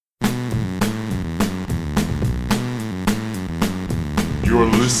You're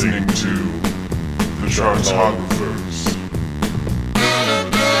listening to the Chartographers.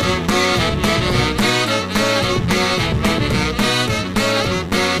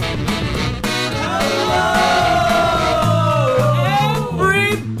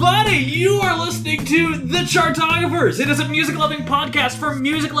 To the Chartographers. It is a music-loving podcast for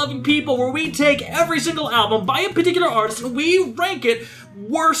music-loving people where we take every single album by a particular artist and we rank it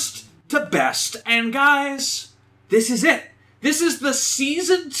worst to best. And guys, this is it. This is the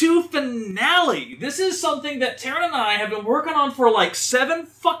Season 2 finale. This is something that Taryn and I have been working on for like 7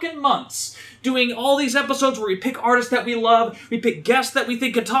 fucking months. Doing all these episodes where we pick artists that we love, we pick guests that we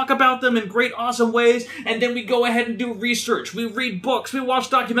think can talk about them in great, awesome ways, and then we go ahead and do research. We read books, we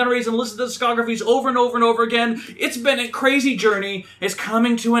watch documentaries, and listen to discographies over and over and over again. It's been a crazy journey. It's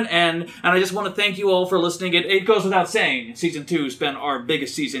coming to an end, and I just want to thank you all for listening. It goes without saying, Season 2 has been our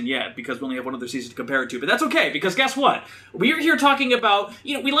biggest season yet, because we only have one other season to compare it to, but that's okay, because guess what? We're here talking about,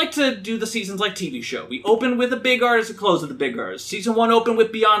 we like to do the seasons like TV show. We open with a big artist and close with a big artist. Season 1 opened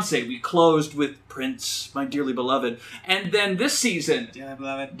with Beyonce. We closed with Prince, my dearly beloved. And then this season...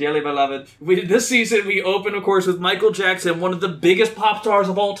 Dearly beloved. This season, we open, of course, with Michael Jackson, one of the biggest pop stars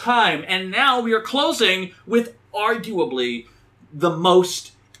of all time. And now we are closing with arguably the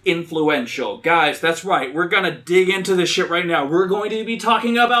most influential. Guys, that's right. We're gonna dig into this shit right now. We're going to be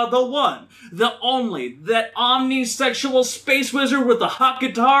talking about the one, the only, that omnisexual space wizard with a hot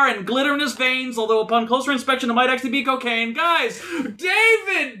guitar and glitter in his veins, although upon closer inspection it might actually be cocaine. Guys,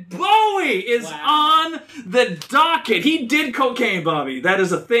 David Bowie is on the docket. He did cocaine, Bobby. That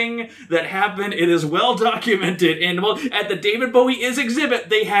is a thing that happened. It is well documented. And at the David Bowie Is exhibit,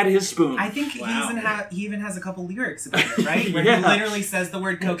 they had his spoon. I think he even has a a couple lyrics about it, right? Where he literally says the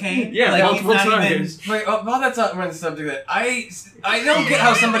word cocaine. Yeah, like, multiple times. Wait, while that's on the subject, that I don't get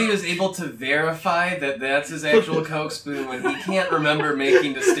how somebody was able to verify that that's his actual Coke spoon when he can't remember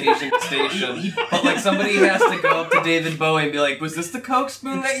making to station to station. But like somebody has to go up to David Bowie and be like, "Was this the Coke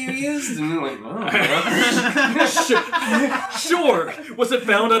spoon that you used?" And we're like, "Oh." Sure. Was it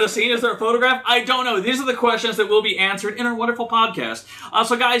found at a scene? Is there a photograph? I don't know. These are the questions that will be answered in our wonderful podcast.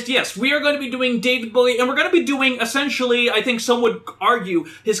 So guys, yes, we are going to be doing David Bowie, and we're going to be doing, essentially, I think some would argue,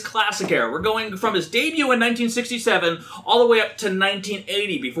 his classic era. We're going from his debut in 1967 all the way up to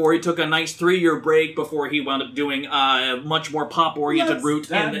 1980 before he took a nice 3-year break before he wound up doing a much more pop-oriented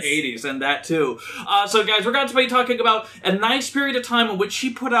route in the 80s, and that too. So guys, we're going to be talking about a nice period of time in which he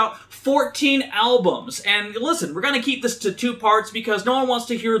put out 14 albums. And listen, we're going to keep this to 2 parts because no one wants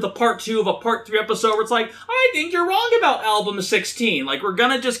to hear the part 2 of a part 3 episode where it's like, I think you're wrong about album 16. Like, we're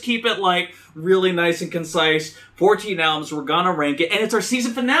going to just keep it like really nice and concise. 14 albums, we're gonna rank it, and it's our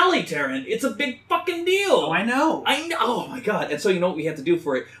season finale, Taryn. It's a big fucking deal. Oh, I know. Oh my god. And so you know what we had to do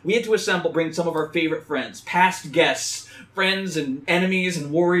for it? We had to bring some of our favorite friends, past guests, friends and enemies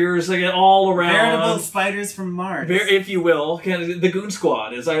and warriors, like, all around. Veritable spiders from Mars. If you will. The Goon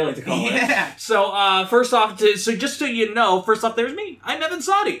Squad, as I like to call it. So, first off, just so you know, there's me. I'm Evan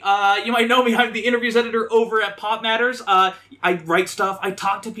Sadi. You might know me. I'm the interviews editor over at Pop Matters. I write stuff, I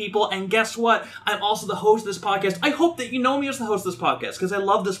talk to people, and guess what? I'm also the host of this podcast. I hope that you know me as the host of this podcast, because I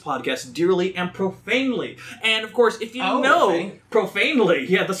love this podcast dearly and profanely. And, of course, if you know... Profanely.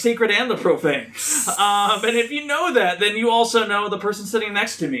 Yeah, the sacred and the profane. And if you know that, then you also know the person sitting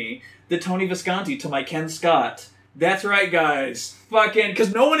next to me, the Tony Visconti to my Ken Scott. That's right, guys.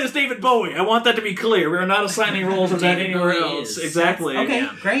 Because no one is David Bowie. I want that to be clear. We are not assigning roles of that anywhere else. Exactly. Okay,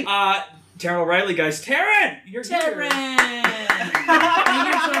 great. Taryn O'Reilly, guys. Taryn! You're Taryn! Thank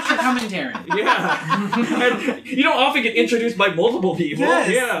you so much for coming, Taryn. Yeah. And you don't often get introduced by multiple people. Yes,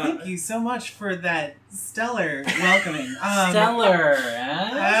 yeah. Thank you so much for that stellar welcoming. Stellar.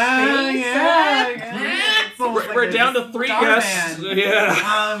 We're down to 3 guests. Man.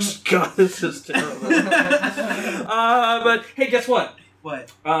 Yeah. God, this is terrible. But hey, guess what?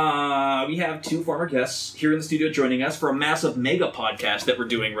 What? We have 2 former guests here in the studio joining us for a massive mega podcast that we're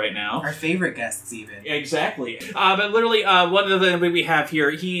doing right now. Our favorite guests, even. Exactly. But literally, one of the things we have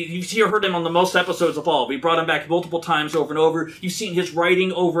here, you've heard him on the most episodes of all. We brought him back multiple times over and over. You've seen his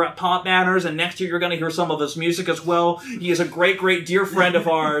writing over at Pop Matters, and next year you're going to hear some of his music as well. He is a great, great dear friend of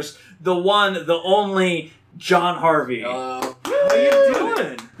ours, the one, the only John Harvey. Hello. How are you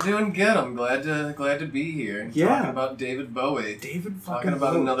doing? Doing good. I'm glad to be here. Yeah. Talking about David Bowie. Talking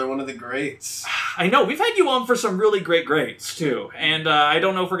about another one of the greats. I know. We've had you on for some really great greats, too. And I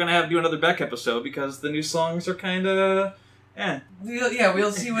don't know if we're going to do another Beck episode because the new songs are kind of...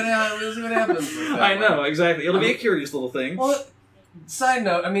 We'll see what happens. I know, exactly. It'll be a curious little thing. Well, Side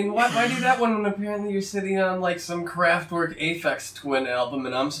note, I mean, why do that one when apparently you're sitting on, like, some Kraftwerk Aphex Twin album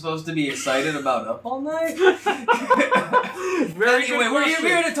and I'm supposed to be excited about Up All Night? Very Anyway, good we're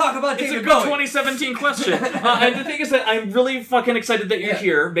here to talk about It's David a good Bowie. 2017 question. And the thing is that I'm really fucking excited that you're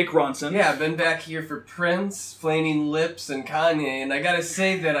here, Mick Ronson. Yeah, I've been back here for Prince, Flaming Lips, and Kanye, and I gotta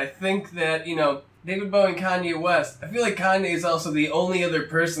say that I think that, you know, David Bowie and Kanye West, I feel like Kanye is also the only other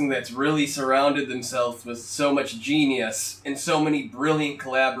person that's really surrounded themselves with so much genius and so many brilliant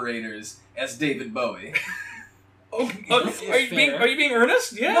collaborators as David Bowie. Are you being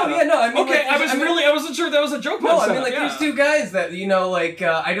earnest? Yeah. No, I mean, okay, like, I wasn't sure that was a joke. No, I mean, like, there's two guys that, you know, like,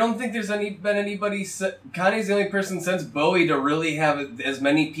 I don't think there's been anybody, Kanye's the only person since Bowie to really have as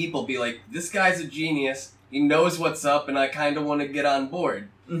many people be like, this guy's a genius, he knows what's up, and I kind of want to get on board.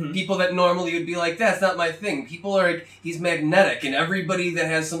 Mm-hmm. People that normally would be like, that's not my thing. People are like, he's magnetic, and everybody that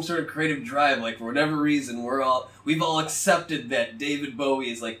has some sort of creative drive, like, for whatever reason, we've all accepted that David Bowie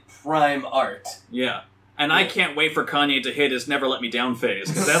is, like, prime art. Yeah. And I can't wait for Kanye to hit his Never Let Me Down phase,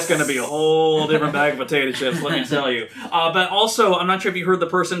 because that's going to be a whole different bag of potato chips, let me tell you. But also, I'm not sure if you heard the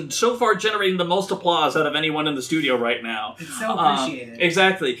person so far generating the most applause out of anyone in the studio right now. It's so appreciated.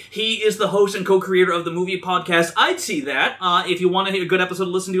 Exactly. He is the host and co-creator of the movie podcast I'd See That. If you want to hear a good episode to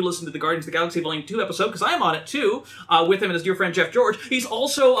listen to the Guardians of the Galaxy Volume 2 episode, because I am on it too, with him and his dear friend Jeff George. He's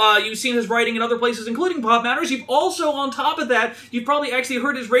also, you've seen his writing in other places, including Pop Matters. You've also, on top of that, you've probably actually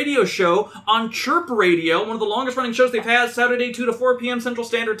heard his radio show on CHIRP Radio, one of the longest running shows they've had, Saturday 2 to 4 p.m. Central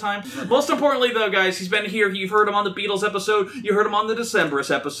Standard Time. Most importantly, though, guys, he's been here. You've heard him on the Beatles episode. You heard him on the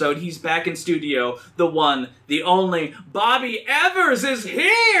Decemberist episode. He's back in studio. The one, the only, Bobby Evers is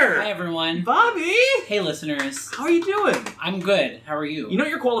here! Hi, everyone. Bobby! Hey, listeners. How are you doing? I'm good. How are you? You know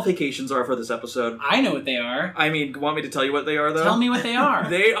what your qualifications are for this episode? I know what they are. I mean, want me to tell you what they are, though? Tell me what they are.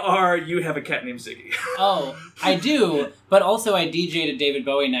 They are, you have a cat named Ziggy. Oh, I do, but also I DJ'd a David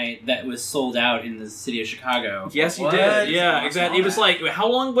Bowie night that was sold out in the city of Chicago. Yes, you What? did. Yeah, exactly. It was like, how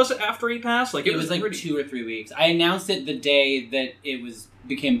long was it after he passed? Like It was like pretty... 2 or 3 weeks. I announced it the day that it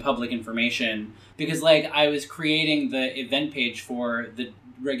became public information because, like, I was creating the event page for the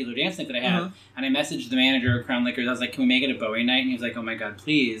regular dance night that I have, and I messaged the manager of Crown Liquors. I was like, "Can we make it a Bowie night?" And he was like, "Oh my god,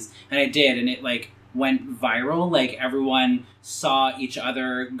 please!" And I did, and it like went viral. Like everyone saw each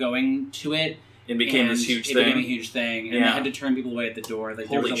other going to it. It became this huge thing. It became a huge thing, and I had to turn people away at the door. Like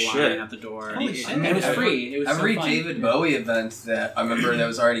there was a line at the door. Holy shit. And it was free. It was Every so fun. David Bowie event that I remember that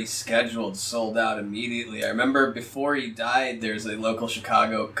was already scheduled sold out immediately. I remember before he died, there's a local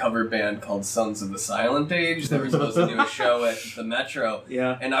Chicago cover band called Sons of the Silent Age that were supposed to do a show at the Metro.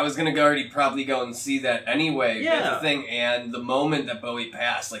 Yeah. And I was going to already probably go and see that anyway. Yeah. That's the thing. And the moment that Bowie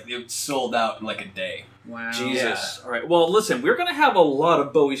passed, like it sold out in like a day. Wow. Jesus. All right. Well, listen, we're going to have a lot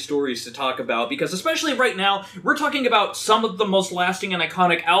of Bowie stories to talk about because especially right now, we're talking about some of the most lasting and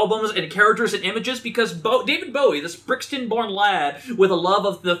iconic albums and characters and images because David Bowie, this Brixton-born lad with a love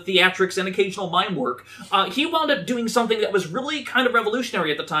of the theatrics and occasional mime work, he wound up doing something that was really kind of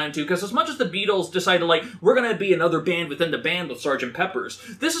revolutionary at the time, too, because as much as the Beatles decided, like, we're going to be another band within the band with Sgt. Pepper's,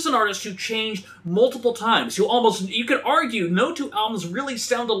 this is an artist who changed multiple times, who almost, you could argue, no two albums really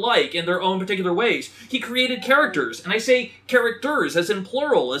sound alike in their own particular ways. He created characters, and I say characters as in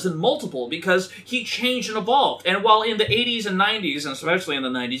plural, as in multiple, because he changed and evolved. And while in the 80s and 90s, and especially in the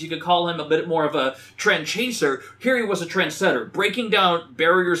 90s, you could call him a bit more of a trend chaser, here he was a trendsetter, breaking down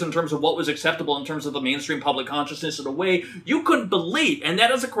barriers in terms of what was acceptable in terms of the mainstream public consciousness in a way you couldn't believe, and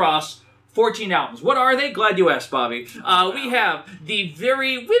that is across 14 albums. What are they? Glad you asked, Bobby. We have the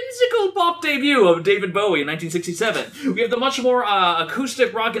very whimsical pop debut of David Bowie in 1967. We have the much more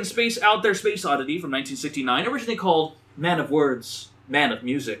acoustic rock and space out there Space Oddity from 1969, originally called Man of Words, Man of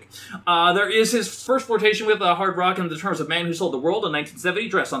Music. There is his first flirtation with hard rock in the terms of Man Who Sold the World in 1970,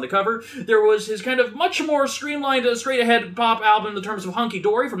 Dress on the Cover. There was his kind of much more streamlined, straight-ahead pop album in the terms of Hunky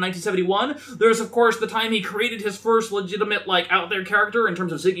Dory from 1971. There's, of course, the time he created his first legitimate, like, out-there character in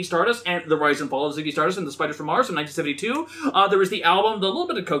terms of Ziggy Stardust and the rise and fall of Ziggy Stardust and the Spiders from Mars in 1972. There was the album, the little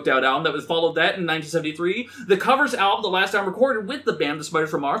bit of coked-out album that was followed that in 1973. The Covers album, the last album recorded with the band, the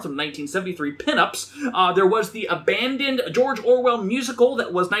Spiders from Mars from 1973, Pinups. There was the abandoned George Orwell musical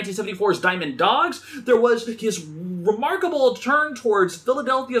that was 1974's Diamond Dogs. There was his remarkable turn towards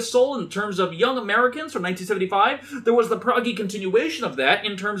Philadelphia soul in terms of Young Americans from 1975. There was the proggy continuation of that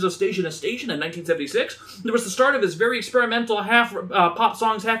in terms of Station to Station in 1976. There was the start of his very experimental half pop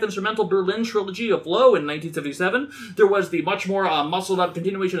songs, half instrumental Berlin trilogy of Low in 1977. There was the much more muscled up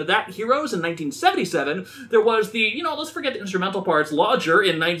continuation of that, Heroes, in 1977. There was the, let's forget the instrumental parts, Lodger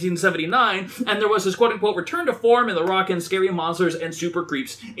in 1979. And there was his quote unquote return to form in the Rockin' Scary Monsters and Super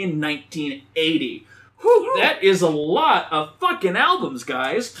Creeps in 1980. Whew, that is a lot of fucking albums,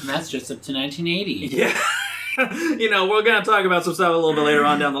 guys. And that's just up to 1980. Yeah. You know, we're going to talk about some stuff a little bit later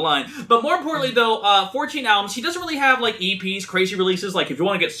on down the line. But more importantly, though, 14 albums. He doesn't really have, like, EPs, crazy releases. Like, if you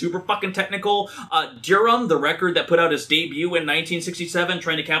want to get super fucking technical, Durham, the record that put out his debut in 1967,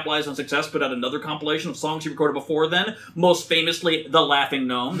 trying to capitalize on success, put out another compilation of songs he recorded before then. Most famously, The Laughing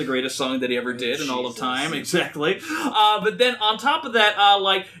Gnome, the greatest song that he ever did in all of time. Exactly. But then, on top of that,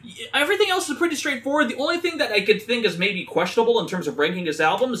 like, everything else is pretty straightforward. The only thing that I could think is maybe questionable in terms of ranking his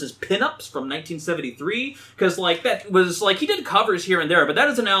albums is Pinups from 1973. Because, like, that was, like, he did covers here and there, but that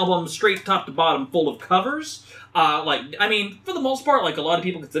is an album straight top to bottom full of covers. Like, I mean, for the most part, like, a lot of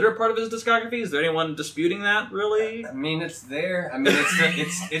people consider it part of his discography. Is there anyone disputing that, really? I mean, it's there. I mean,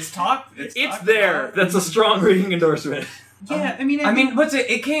 it's talked. It's there. About. That's a strong ringing endorsement. Yeah, I mean, but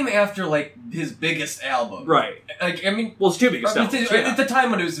it came after, like, his biggest album. Right. Like, I mean... Well, it's two biggest albums. At the time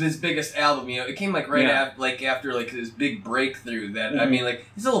when it was his biggest album, you know, it came, like, after, like, his big breakthrough that, I mean, like,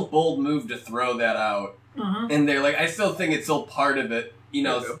 it's a little bold move to throw that out. And they're, like, I still think it's still part of it, you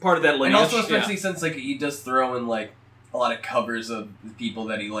know. Part of that lineage. And also, especially since, like, he does throw in, like, a lot of covers of people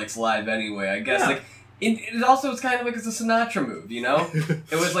that he likes live anyway, I guess, like... It also was kind of like it's a Sinatra move, you know.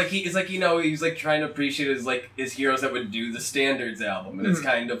 It was like he was like trying to appreciate his heroes that would do the Standards album, and it's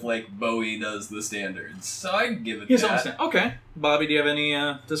kind of like Bowie does the Standards. So I give it that. Okay, Bobby, do you have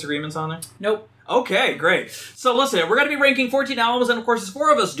any disagreements on it? Nope. Okay, great. So listen, we're going to be ranking 14 albums, and of course there's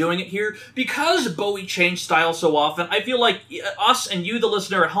 4 of us doing it here. Because Bowie changed style so often, I feel like us and you, the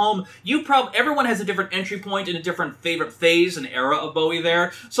listener at home, everyone has a different entry point and a different favorite phase and era of Bowie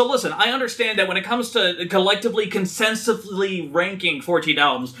there. So listen, I understand that when it comes to collectively, consensusly ranking 14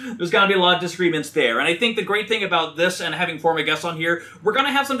 albums, there's going to be a lot of disagreements there. And I think the great thing about this and having former guests on here, we're going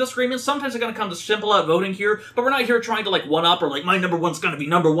to have some disagreements. Sometimes it's going to come to simple out voting here, but we're not here trying to like one up or like my number one's going to be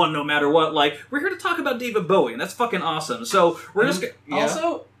number one no matter what. Like, we're here to talk about David Bowie, and that's fucking awesome. So we're just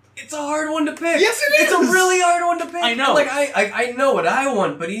also, it's a hard one to pick. Yes, it is. It's a really hard one to pick. I know. Like I know what I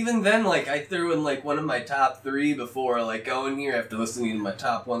want, but even then, like I threw in like one of my top 3 before like going here after listening to my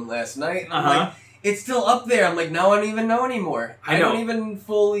top 1 last night. And I'm like, it's still up there. I'm like, now I don't even know anymore. I don't even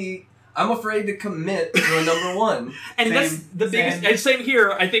fully. I'm afraid to commit to a number 1. And that's the biggest... And same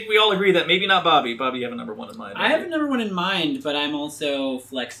here. I think we all agree that maybe not Bobby. Bobby, you have a number 1 in mind. I have a number 1 in mind, but I'm also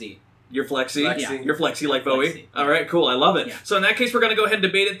flexy. You're flexy? Yeah. You're flexy like Bowie? Flexy. All right, cool. I love it. Yeah. So in that case, we're going to go ahead and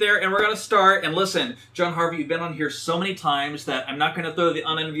debate it there, and we're going to start. And listen, John Harvey, you've been on here so many times that I'm not going to throw the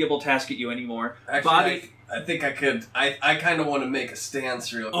unenviable task at you anymore. Actually, Bobby... I think I could. I kind of want to make a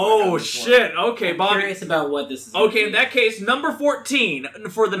stance real quick. Oh, shit. Okay, I'm Bobby. curious about what this is. Okay, in that case, number 14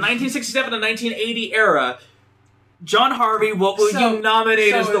 for the 1967 to 1980 era, John Harvey, what will you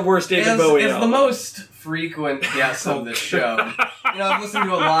nominate as the worst David Bowie album? As the most frequent guest of this show, you know, I've listened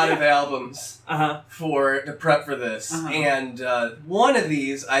to a lot of albums to prep for this, and one of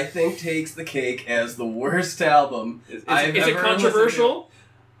these I think takes the cake as the worst album. Is it controversial?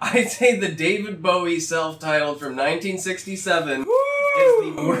 I'd say the David Bowie self-titled from 1967 is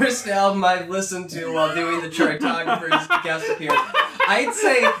the worst album I've listened to while doing the Chartographers guest appearance. I'd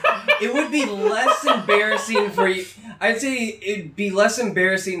say it would be less embarrassing for you. I'd say it'd be less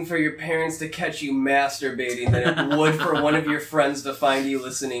embarrassing for your parents to catch you masturbating than it would for one of your friends to find you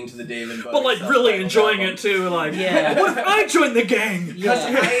listening to the David Bowie. But like really enjoying it too, like, what if I joined the gang? Because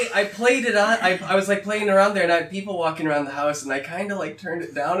I played it on, I was like playing around there and I had people walking around the house and I kind of like turned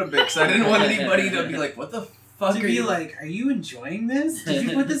it down a bit because I didn't want anybody to be like, what the fuck to be like, are you enjoying this? Did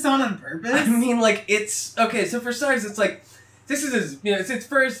you put this on purpose? I mean, like, it's, okay, so for starters, it's like, this is his, you know, it's his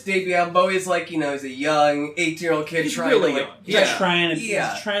first debut album. Bowie's like, you know, he's a young 18-year-old kid he's trying really to young. like, He's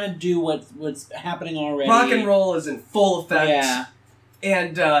trying to do what's happening already. Rock and roll is in full effect. Yeah.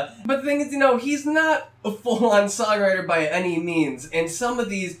 And, but the thing is, you know, he's not a full-on songwriter by any means. And some of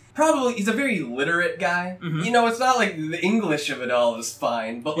these, probably, he's a very literate guy. Mm-hmm. You know, it's not like the English of it all is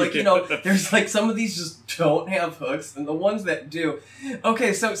fine. But, like, you know, there's, like, some of these just don't have hooks. And the ones that do.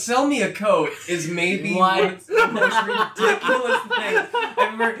 Okay, so Sell Me a Coat is maybe one of the most ridiculous things I've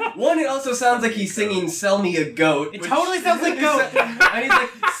ever... One, it also sounds like he's singing Sell Me a Goat. It totally sounds like Goat. And he's like,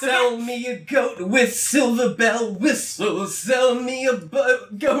 sell me a goat with silver bell whistles. Sell me a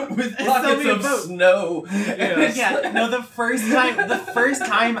goat with pockets of snow. Yeah, no, the first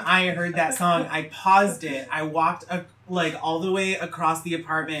time I heard that song, I paused it. I walked all the way across the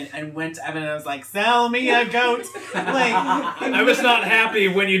apartment and went to Evan and I was like, sell me a goat. Like, I was not happy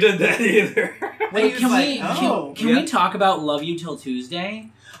when you did that either. Wait, can we talk about Love You Till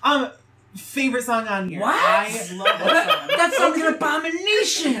Tuesday? Favorite song on here. What? I love that song. That song's an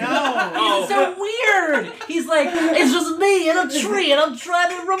abomination. No. It's so weird. He's like, it's just me in a tree and I'm trying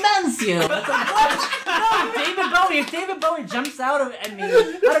to romance you. It's like, what? No, David Bowie. If David Bowie jumps out of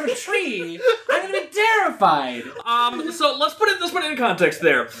a tree, I'm gonna be terrified. So let's put it in context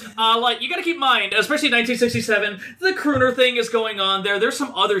there. You gotta keep in mind, especially 1967, the crooner thing is going on there. There's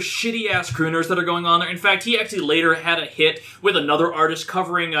some other shitty-ass crooners that are going on there. In fact, he actually later had a hit with another artist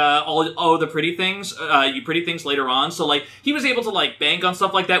covering all the Pretty Things, You Pretty Things later on. So, he was able to, bank on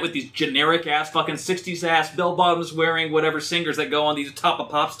stuff like that with these generic-ass fucking 60s-ass bell-bottoms wearing whatever singers that go on these Top of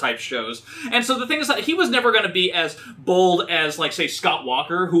Pops type shows. And so the thing is that he was never going to be as bold as, say, Scott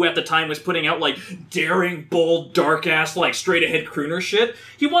Walker, who at the time was putting out, daring, bold, dark-ass, straight-ahead crooner shit.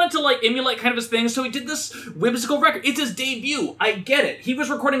 He wanted to, emulate kind of his thing, so he did this whimsical record. It's his debut. I get it. He was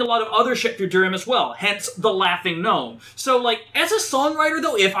recording a lot of other shit through Durham as well, hence the Laughing Gnome. So, as a songwriter,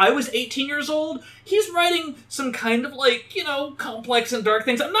 though, if I was 18 years old, he's writing some kind of, complex and dark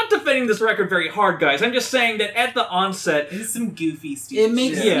things. I'm not defending this record very hard, guys. I'm just saying that at the onset... It's some goofy stuff. It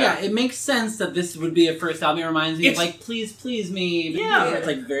makes it makes sense that this would be a first album. It reminds me of, Please Please Me. Yeah.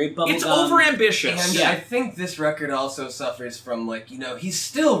 It's, very bubblegum. It's overambitious. And I think this record also suffers from, he's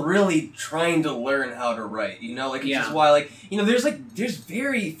still really trying to learn how to write, which is why, there's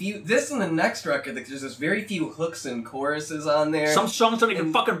very few... This and the next record, there's just very few hooks and choruses on there. Some songs don't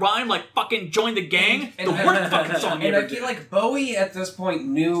even fucking rhyme, fucking Join the Gang. The worst fucking song and ever I feel like Bowie at this point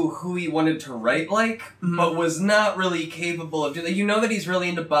knew who he wanted to write but was not really capable of doing. You know that he's really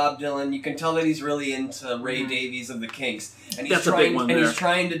into Bob Dylan. You can tell that he's really into Ray Davies of the Kinks. And he's a big one there. And he's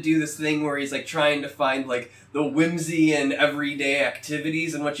trying to do this thing where he's trying to find the whimsy and everyday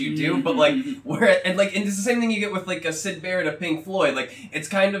activities and what you do, but and it's the same thing you get with a Syd Barrett of Pink Floyd. It's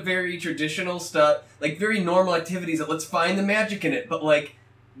kind of very traditional stuff, very normal activities that let's find the magic in it, but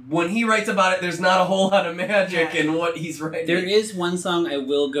when he writes about it, there's not a whole lot of magic in what he's writing. There is one song I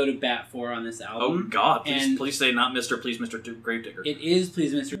will go to bat for on this album. Oh, God. Please say not Please Mr. Gravedigger. It is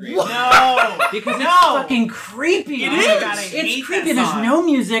Please Mr. Gravedigger. No! Because it's fucking creepy. It is! God, It's creepy. There's no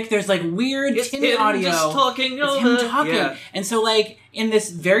music. There's weird tin audio. Just talking. It's him talking. Yeah. And so in this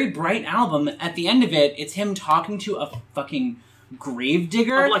very bright album, at the end of it, it's him talking to a fucking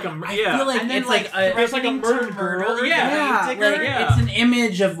gravedigger. I feel like and then, it's a murdered girl. Yeah. It's an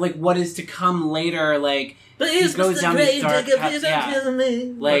image of what is to come later. He goes down this dark path.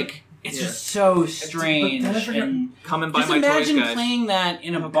 Yeah. It's just so strange. And coming by just my toys, imagine guys. playing that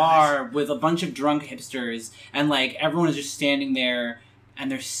in a bar with a bunch of drunk hipsters, and everyone is just standing there. And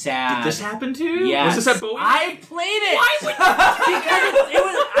they're sad. Did this happen to you? Yes. Was this at Bowie? I played it! Why would Because it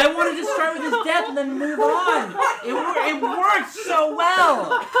was... I wanted to start with his death and then move on. It worked so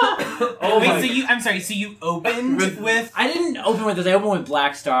well! So you opened with... I didn't open with this. I opened with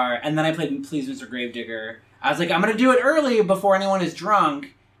Black Star, and then I played Please Mr. Gravedigger. I was like, I'm gonna do it early before anyone is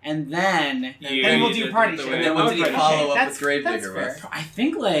drunk, and then... Then we'll do Party Shame. And then when did he follow up with Gravedigger with? I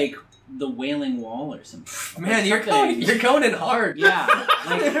think, The Wailing Wall or something. Man, you're going in hard. Yeah.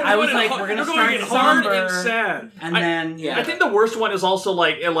 I was we're gonna start hard somber, and sad. and then I think the worst one is also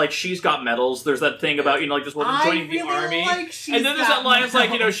She's Got Medals. There's that thing about this woman joining the army, and then there's that line.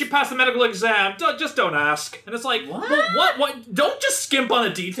 It's she passed the medical exam. Just don't ask. And it's what? Well, what? Don't just skimp on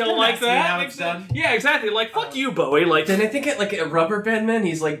a detail like that. How it's done. Yeah, exactly. Fuck you, Bowie. Then I think at Rubber Band Man,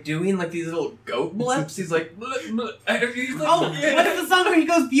 he's doing these little goat blips. He's bleh, bleh. What's the song where he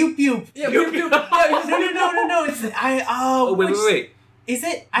goes pew pew? Yeah, no. It's Wait. Is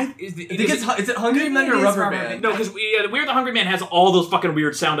it? Is it Hungry Man or Rubber Band? No, because We're the Hungry Man has all those fucking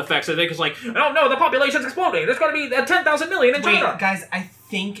weird sound effects. I think it's oh no, the population's exploding. There's going to be 10,000 million in China. Wait, guys, I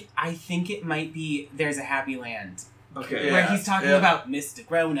think it might be There's a Happy Land. Okay. Where he's talking about Mr.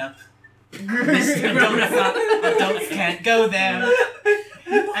 Grown Up. Mr. Grown Up. Adults can't go there.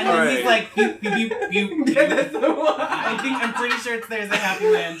 And then he's pew, pew, pew, pew, pew. That's the one. I'm pretty sure it's There's a Happy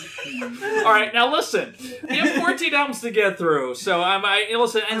Land. Alright, now listen. We have 14 albums to get through, so I'm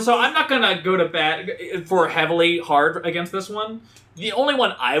not gonna go to bat for heavily hard against this one. The only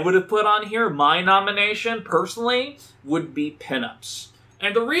one I would have put on here, my nomination, personally, would be Pinups.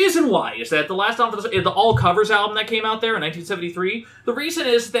 And the reason why is that the last album, the All Covers album that came out there in 1973, the reason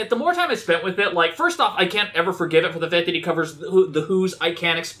is that the more time I spent with it, first off, I can't ever forgive it for the fact that he covers the Who's I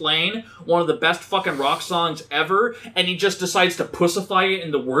Can't Explain, one of the best fucking rock songs ever, and he just decides to pussify it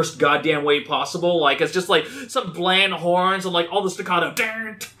in the worst goddamn way possible. It's just some bland horns and all the staccato,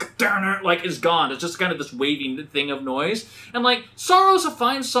 is gone. It's just kind of this waving thing of noise. And Sorrow's a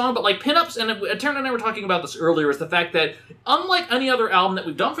fine song, but Pinups, and Taryn and I were talking about this earlier, is the fact that unlike any other album that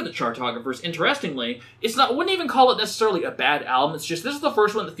we've done for the Chartographers, interestingly, I wouldn't even call it necessarily a bad album. It's just this is the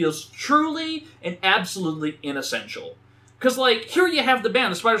first one that feels truly and absolutely inessential. Because, like, here you have the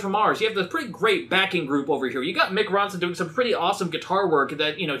band, the Spiders from Mars. You have the pretty great backing group over here. You got Mick Ronson doing some pretty awesome guitar work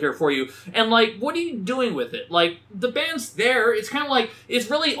that, here for you. And, like, what are you doing with it? Like, the band's there. It's kind of like, it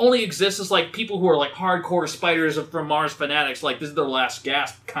really only exists as, like, people who are, like, hardcore Spiders from Mars fanatics. Like, this is their last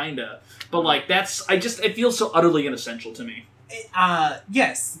gasp, kinda. But, like, it feels so utterly inessential to me.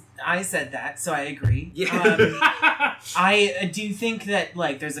 Yes, I said that, so I agree. Yeah. I do think that,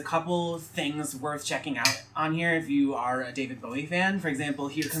 like, there's a couple things worth checking out on here if you are a David Bowie fan. For example,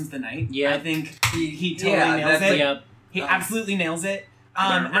 Here Comes the Night. Yeah. I think he totally nails it. Yep. He absolutely nails it.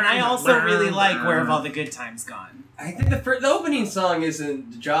 And I also really like Where Have All the Good Times Gone. I think the opening song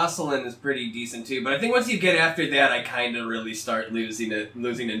Jocelyn is pretty decent too, but I think once you get after that, I kind of really start losing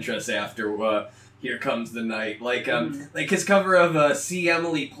interest after Here Comes the Night. Like his cover of See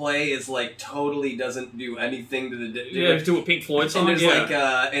Emily Play is like totally doesn't do anything to the do a Pink Floyd song. And there's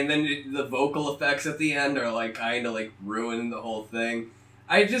and then the vocal effects at the end are like kind of like ruining the whole thing.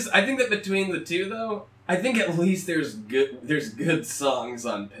 I think that between the two though, I think at least there's good songs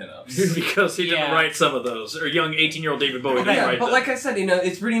on Pinups. Because he didn't write some of those. Or young 18-year-old David Bowie didn't write but them. like I said,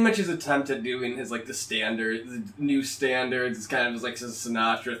 it's pretty much his attempt at doing his, like, the new standards. It's kind of like a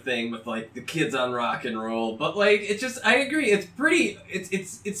Sinatra thing with, like, the kids on rock and roll. But, like, it's just, I agree,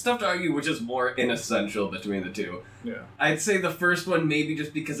 it's tough to argue which is more inessential between the two. Yeah. I'd say the first one maybe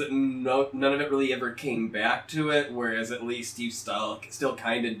just because none of it really ever came back to it, whereas at least you still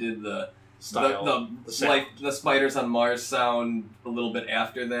kind of did the Spiders on Mars sound a little bit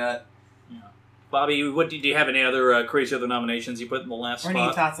after that. Yeah. Bobby, do you have any other crazy other nominations you put in the last spot? Or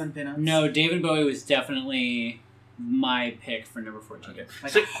any thoughts on Pinups? No, David Bowie was definitely my pick for number 14. Okay.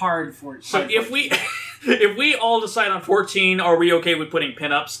 Like a hard 14. So if we all decide on 14, are we okay with putting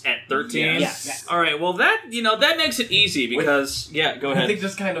Pinups at 13? Yes. All right. Well, that makes it easy because go ahead. I think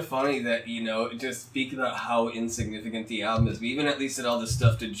just kind of funny that just speaking about how insignificant the album is. We even at least did all this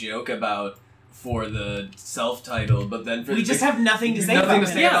stuff to joke about for the self-titled, but then for we just have nothing to say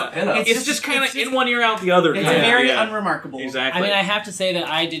about Pinups. It's just kind of in one ear out the other. It's very unremarkable. Exactly. I mean, I have to say that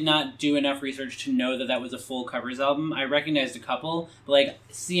I did not do enough research to know that was a full covers album. I recognized a couple, but like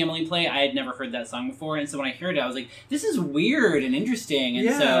See Emily Play, I had never heard that song before, and so when I heard it, I was like, this is weird and interesting, and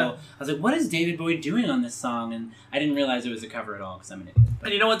so I was like, what is David Bowie doing on this song? And I didn't realize it was a cover at all, because I'm an idiot.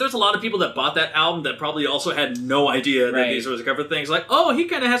 And you know what? There's a lot of people that bought that album that probably also had no idea that these was a cover things. Like, oh, he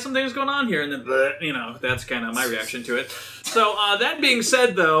kind of has some things going on here, and then, that's kind of my reaction to it. So that being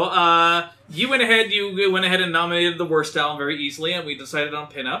said, though, you went ahead and nominated the worst album very easily, and we decided on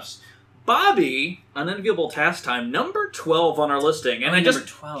Pinups. Bobby, Unenviable Task Time, number 12 on our listing, and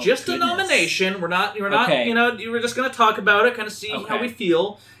just a nomination. We're not, Okay. we're just gonna talk about it, kind of see how we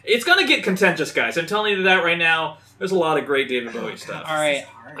feel. It's gonna get contentious, guys. I'm telling you that right now. There's a lot of great David Bowie stuff. All right,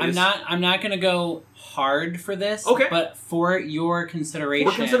 I'm not gonna go hard for this. Okay. But for your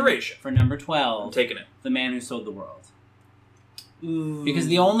consideration, for number 12, I'm taking it. The Man Who Sold the World. Ooh. Because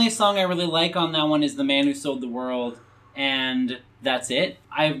the only song I really like on that one is The Man Who Sold the World, and that's it.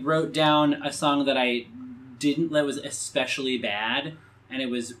 I wrote down a song that that was especially bad, and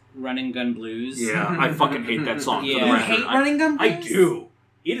it was Running Gun Blues. Yeah, I fucking hate that song. Yeah. For the You record. hate Running Gun Blues? I do.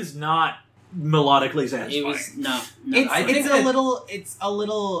 It is not melodically satisfying. It was not. It's a little.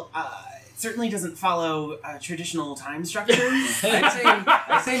 It certainly doesn't follow traditional time structures.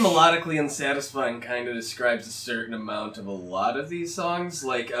 I'd say melodically unsatisfying kind of describes a certain amount of a lot of these songs.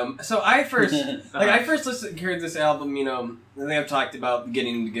 Like, so I first heard this album, I think I've talked about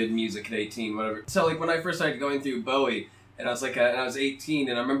getting into good music at 18, whatever. So, like, when I first started going through Bowie, and I was like, I was 18,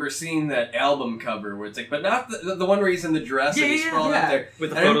 and I remember seeing that album cover where it's like, but not the one where he's in the dress and he's sprawled up there.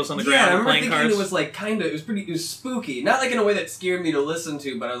 With the photos on the ground, I remember playing thinking cards. it was like it was spooky. Not like in a way that scared me to listen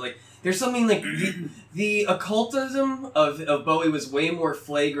to, but I was like, there's something like the occultism of Bowie was way more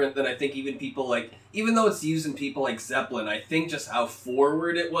flagrant than I think even people like, even though it's using people like Zeppelin, I think just how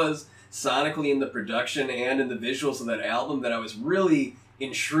forward it was sonically in the production and in the visuals of that album that I was really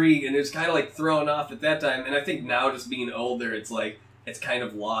intrigued, and it was kind of like thrown off at that time. And I think now, just being older, it's like it's kind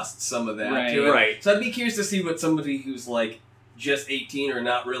of lost some of that to it. Right. So I'd be curious to see what somebody who's like just 18 or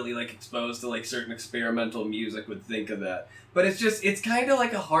not really like exposed to like certain experimental music would think of that. But it's kind of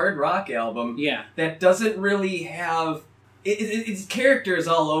like a hard rock album that doesn't really have its characters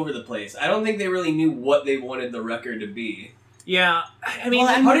all over the place. I don't think they really knew what they wanted the record to be. Yeah, I mean,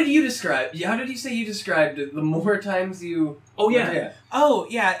 how did you say you described it? The more times you... Oh, yeah. Oh,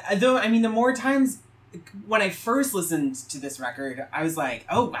 yeah. Though, I mean, the more times... When I first listened to this record, I was like,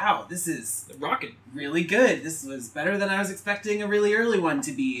 oh, wow, this is rocking, really good. This was better than I was expecting a really early one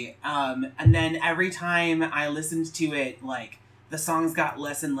to be. And then every time I listened to it, like, the songs got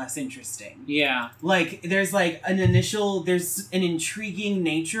less and less interesting. Yeah. Like, there's an intriguing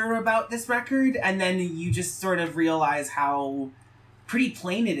nature about this record, and then you just sort of realize how pretty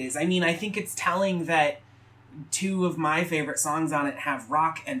plain it is. I mean, I think it's telling that 2 of my favorite songs on it have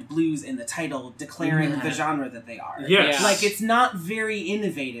rock and blues in the title, declaring the genre that they are. Yes. Like, it's not very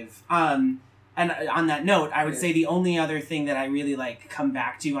innovative. And on that note, I would say the only other thing that I really come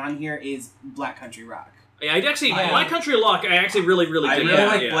back to on here is Black Country Rock. Yeah, Black Country Rock, I actually really dig. I really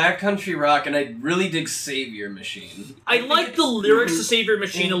like Black Country Rock, and I really dig Savior Machine. I like the lyrics to Savior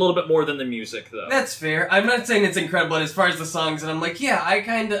Machine a little bit more than the music, though. That's fair. I'm not saying it's incredible, but as far as the songs, and I'm like, yeah, I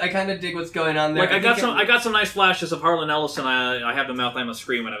kind of dig what's going on there. Like, I got some nice flashes of Harlan Ellison. I have the mouth I must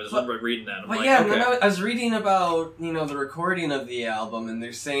scream when I was reading that. But yeah, okay. I was reading about the recording of the album, and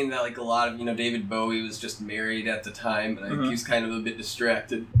they're saying that a lot of David Bowie was just married at the time, and I think he was kind of a bit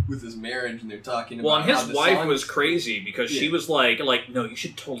distracted with his marriage, and they're talking about and his how the wife songs... was crazy because she was like, no, you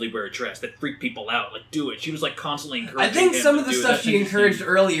should totally wear a dress. That freak people out. Like, do it. She was constantly encouraging I think him some to of the do stuff that. she encouraged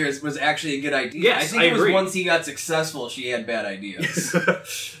earlier was actually a good idea. Yes, I think it was agree. once he got successful, she had bad ideas.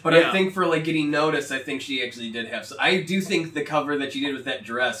 But Yeah. I think for getting noticed, I think she actually did have. I do think the cover that she did with that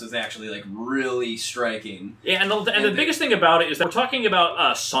dress was actually really striking. Yeah, and the biggest thing about it is that we're talking about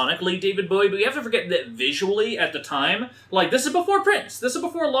sonically David Bowie, but you have to forget that visually at the time, this is before Prince. This is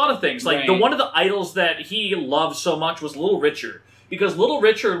before a lot of things. Right. One of the idols that he loved so much was Little Richard. Because Little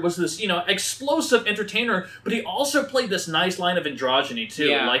Richard was this, explosive entertainer, but he also played this nice line of androgyny, too.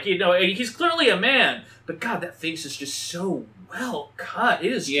 Yeah. He's clearly a man, but God, that face is just so well cut.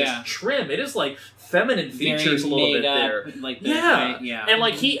 It is just trim. It is feminine features a little bit there. And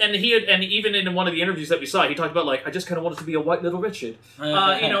even in one of the interviews that we saw, he talked about I just kind of wanted to be a white Little Richard,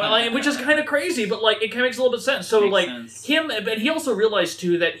 which is kind of crazy, but it kind of makes a little bit of sense. So but he also realized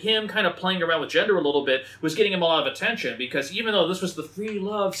too that him kind of playing around with gender a little bit was getting him a lot of attention because even though this was the free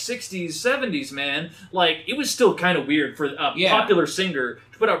love 60s 70s, man, it was still kind of weird for a popular singer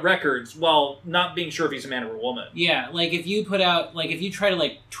to put out records while not being sure if he's a man or a woman. Yeah, if you put out if you try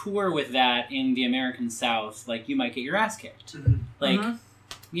to tour with that in the American South, you might get your ass kicked.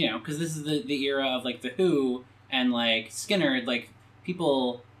 Because this is the era of the Who and Skynyrd,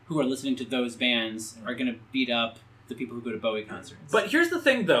 people who are listening to those bands are gonna beat up the people who go to Bowie concerts. But here's the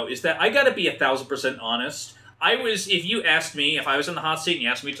thing, though, is that I gotta be 1,000% honest. If you asked me, if I was in the hot seat and you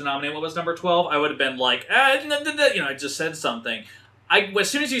asked me to nominate what was number 12, I would have been I just said something. As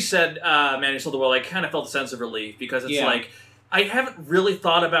soon as you said Man Who Sold the World, I kind of felt a sense of relief because it's I haven't really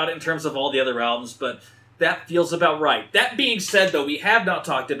thought about it in terms of all the other albums, but that feels about right. That being said, though, we have not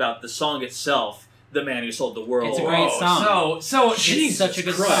talked about the song itself, The Man Who Sold the World. It's a great song. So it's such a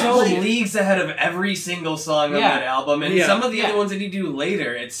good song. So leagues ahead of every single song on that album, and some of the other ones that you do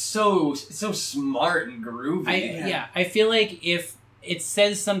later, it's so smart and groovy. I feel if it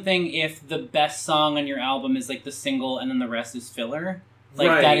says something if the best song on your album is the single and then the rest is filler,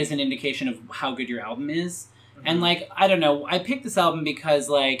 that is an indication of how good your album is. And I don't know, I picked this album because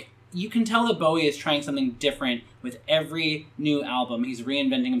you can tell that Bowie is trying something different with every new album. He's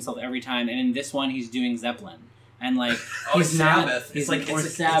reinventing himself every time, and in this one he's doing Zeppelin. And he's Sabbath. It's Sabbath.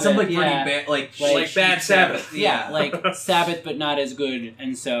 Sabbath, some pretty bad, Bad Sabbath. Yeah, Sabbath, but not as good.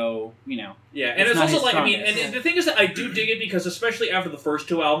 And so Yeah, and it's also and the thing is that I do dig it because especially after the first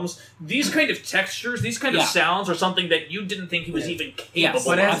 2 albums, these kind of textures, these kind of sounds are something that you didn't think he was even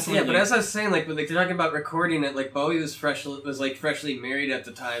capable of. But as I was saying, when they're talking about recording it, Bowie was freshly married at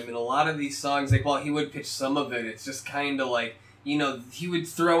the time, and a lot of these songs, while he would pitch some of it, it's just kind of he would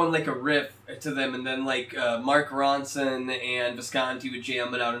throw in a riff to them, and then Mark Ronson and Visconti would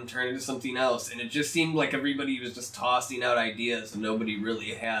jam it out and turn it into something else, and it just seemed like everybody was just tossing out ideas and nobody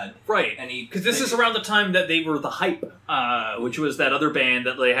really had any. Because this is around the time that they were the Hype, which was that other band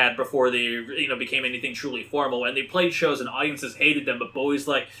that they had before they became anything truly formal, and they played shows and audiences hated them, but Bowie's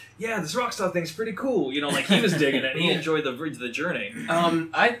this rock star thing's pretty cool, he was digging it and he enjoyed the journey.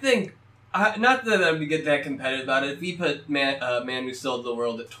 I think. Not that I would get that competitive about it. If we put Man Who Sold the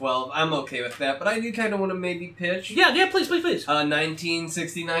World at 12, I'm okay with that. But I do kind of want to maybe pitch. Yeah, please.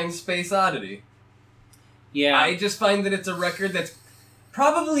 1969 Space Oddity. Yeah. I just find that it's a record that's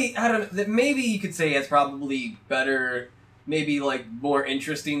probably, that maybe you could say has probably better, maybe more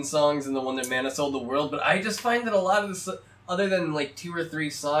interesting songs than the one that Man Who Sold the World. But I just find that a lot of other than like 2 or 3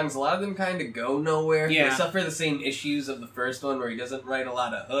 songs, a lot of them kind of go nowhere. Yeah. They suffer the same issues of the first one, where he doesn't write a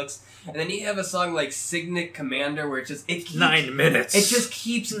lot of hooks. And then you have a song like Signet Commander, where it keeps 9 minutes. It just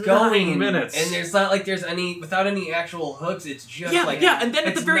keeps going. 9 minutes. And there's not like there's any, without any actual hooks, it's just and then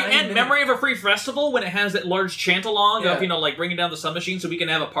at the very 9 end, minutes. Memory of a Free Festival, when it has that large chant-along Yeah. of, like, bringing down the Sun Machine so we can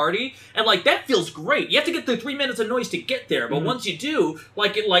have a party, and, like, that feels great. You have to get through 3 minutes of noise to get there, but once you do,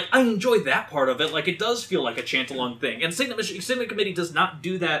 I enjoy that part of it. Like, it does feel like a chant-along thing. And Signet Committee does not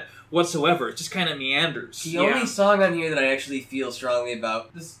do that whatsoever. It just kind of meanders. The only song on here that I actually feel strongly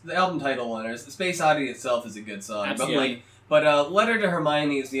about, the album title one, or Space Oddity itself is a good song. Absolutely. But Letter to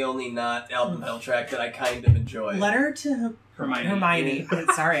Hermione is the only not album title track that I kind of enjoy. Letter to Hermione.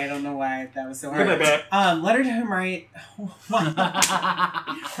 Sorry, I don't know why that was so hard. Letter to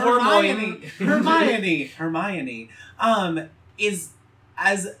Hermione. Hermione. Is,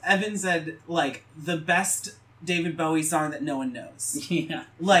 as Evan said, like, the best David Bowie song that no one knows. Yeah.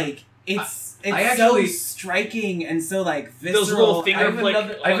 Like, it's actually- so striking and so, like, visceral. Those little I finger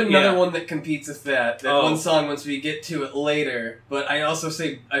have another one that competes with that one song once we get to it later, but I also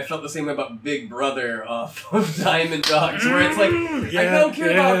say I felt the same way about Big Brother off of Diamond Dogs, where it's like, I don't care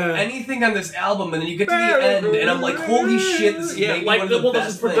about anything on this album, and then you get to the end, and I'm like, holy shit, this is maybe one of the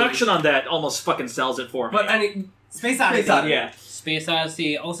best the production things. on that almost fucking sells it for me. But I mean, Space Odyssey. Yeah. Space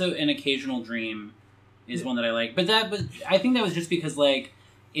Odyssey, also An Occasional Dream is one that I like. But I think that was just because, like,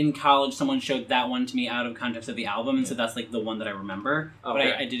 in college someone showed that one to me out of context of the album, and so that's, like, the one that I remember. Okay.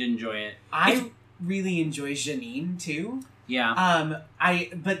 But I did enjoy it. I really enjoy Janine, too. Yeah.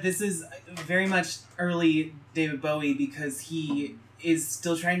 But this is very much early David Bowie because he is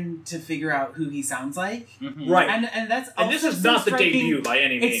still trying to figure out who he sounds like. Mm-hmm. Right. And that's And also this is so not the striking. debut by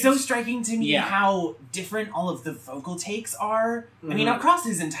any means. It's so striking to me Yeah. how different all of the vocal takes are. I mean, across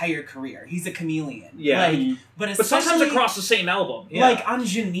his entire career, he's a chameleon. Yeah. Like, but But sometimes especially, across the same album. Yeah. like, on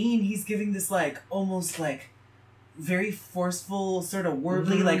Janine, he's giving this, like, almost, like, very forceful, sort of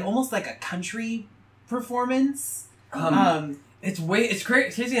warbly, like, almost like a country performance. it's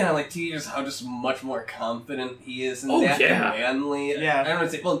crazy how, like, 2 years, how just much more confident he is and manly. Yeah. I don't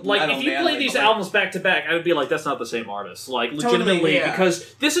want to say, well, Like, I don't if you manly, play these but, like, albums back to back, I would be like, that's not the same artist. Like, legitimately, Totally, yeah.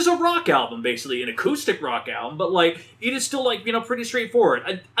 because this is a rock album, basically, an acoustic rock album, but, like, it is still, like, pretty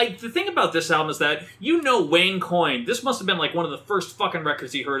straightforward. The thing about this album is that, Wayne Coyne, this must have been, like, one of the first fucking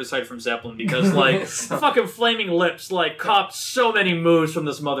records he heard aside from Zeppelin, because, like, fucking Flaming Lips, like, copped so many moves from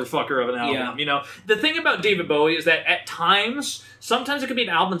this motherfucker of an album, Yeah. The thing about David Bowie is that, at times, sometimes it could be an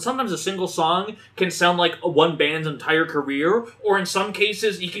album, and sometimes a single song can sound like one band's entire career, or in some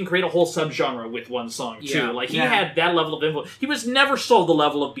cases, he can create a whole subgenre with one song, too. Yeah. Like, he had that level of influence. He was never sold the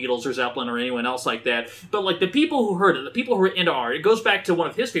level of Beatles or Zeppelin or anyone else like that, but, like, the people who heard it, the people who were into art, it goes back to one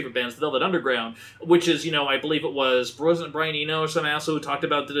of his favorite bands, the Velvet Underground, which is, I believe it was, wasn't it Brian Eno or some asshole who talked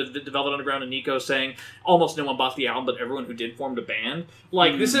about the Velvet Underground and Nico saying, almost no one bought the album, but everyone who did formed a band.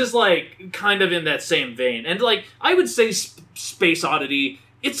 Like, this is, like, kind of in that same vein. And, like, I would say Space Oddity,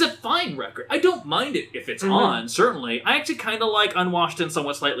 it's a fine record. I don't mind it if it's on, certainly. I actually kind of like Unwashed and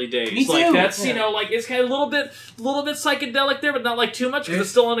Somewhat Slightly Dazed. Me too. Like, that's, like, it's kind of a little bit psychedelic there, but not, like, too much, because it's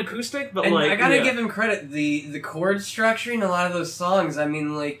still on acoustic, but, and like, I gotta give him credit. The chord structuring a lot of those songs. I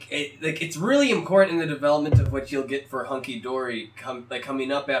mean, it's really important in the development of what you'll get for Hunky Dory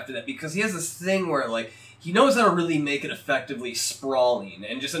coming up after that, because he has this thing where, like, he knows how to really make it effectively sprawling,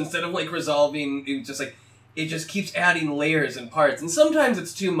 and just instead of, like, resolving, it just keeps adding layers and parts, and sometimes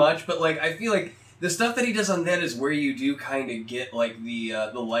it's too much, but, like, I feel like the stuff that he does on that is where you do kind of get, like,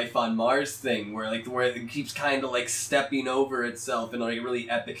 the Life on Mars thing, where it keeps kind of, like, stepping over itself in, like, a really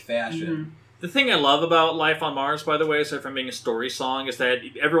epic fashion. The thing I love about Life on Mars, by the way, aside from being a story song, is that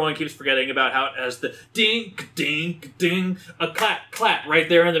everyone keeps forgetting about how it has the ding, ding, ding, a clap, clap right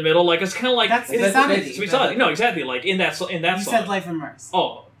there in the middle. Like, it's kind of like... That's Insanity. No, exactly. Like, in that song. You said Life on Mars.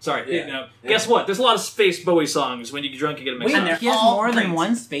 Oh, sorry. Guess what? There's a lot of Space Bowie songs. When you get drunk, you get a mix And up. he has all more than great.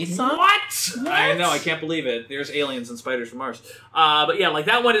 one space song? What? I know, I can't believe it. There's aliens and spiders from Mars. But yeah, like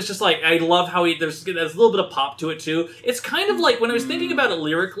that one is just like, I love how there's a little bit of pop to it too. It's kind of like, when I was thinking about it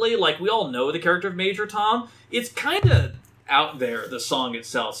lyrically, like we all know the character of Major Tom, it's kind of out there, the song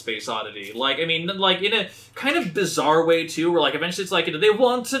itself, Space Oddity. Like, I mean, like in a kind of bizarre way too, where like eventually it's like, they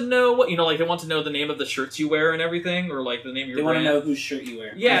want to know what, like they want to know the name of the shirts you wear and everything, or like the name of your They brand. want to know whose shirt you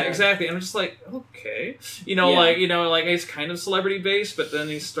wear. Yeah, exactly. And I'm just like, okay. Like it's kind of celebrity based, but then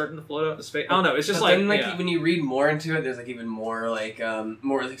he's starting to float out into space. I don't know, it's just But like, then, when you read more into it, there's like even more like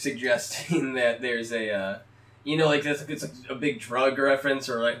more like suggesting that there's a you know, like it's a big drug reference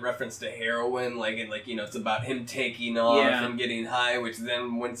or like reference to heroin, like and like, you know, it's about him taking off and getting high, which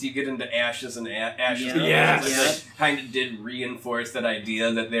then once you get into Ashes and Ashes, kind of did reinforce that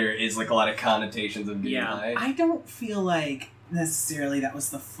idea that there is like a lot of connotations of getting high. I don't feel like necessarily that was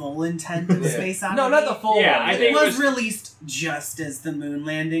the full intent of Space Oddity. No, not the full one. I think it was released just as the moon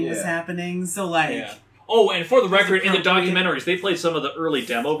landing was happening, so like... Yeah. Oh, and for the record, in the documentaries, they played some of the early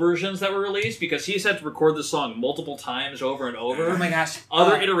demo versions that were released because he's had to record the song multiple times over and over. Oh my gosh.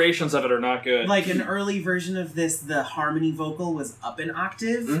 Other iterations of it are not good. Like an early version of this, the harmony vocal was up an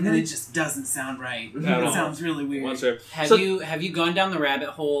octave, and it just doesn't sound right. It sounds really weird. Have you gone down the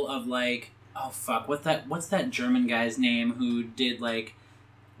rabbit hole of like, oh fuck, what's that German guy's name who did like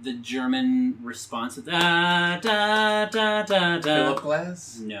the German response of da da da da da? Philip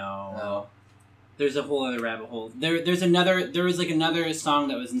Glass? No. Oh. There's a whole other rabbit hole. There was like another song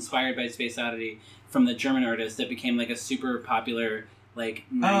that was inspired by Space Oddity from the German artist that became like a super popular like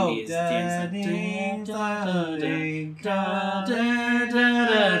 90s dance.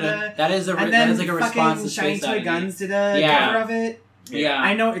 That is like a response to Space Oddity. Shiny Toy Guns did a cover of it. Yeah.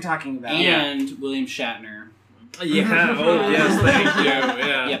 I know what you're talking about. And William Shatner. Yeah, oh yes, thank you.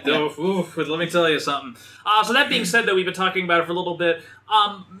 Yeah. Let me tell you something. So that being said, though, we've been talking about it for a little bit.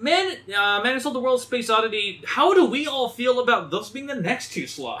 Man Who Sold the World, Space Oddity, how do we all feel about those being the next two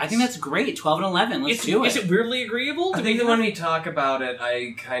slots? I think that's great. 12 and 11. Let's do it. Is it weirdly agreeable? I think that when we talk about it,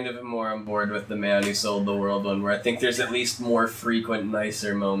 I kind of am more on board with the Man Who Sold the World one, where I think there's at least more frequent,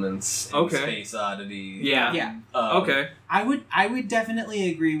 nicer moments in Space Oddity. Yeah. Okay. I would definitely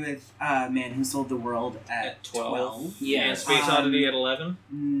agree with Man Who Sold the World at 12. Yeah. And Space Oddity at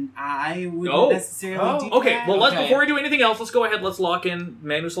 11? I wouldn't necessarily do okay, that. well, before we do anything else, let's go ahead, let's lock in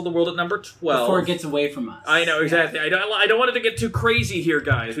Man Who Sold the World at number 12. Before it gets away from us. I know, exactly. I don't want it to get too crazy here,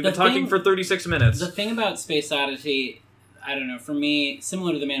 guys. We've been talking for 36 minutes. The thing about Space Oddity, I don't know, for me,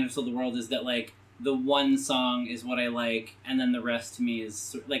 similar to The Man Who Sold the World, is that, like, the one song is what I like, and then the rest to me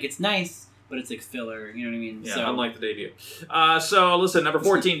is, like, it's nice, but it's like filler, you know what I mean? Yeah, unlike the debut. So, listen, number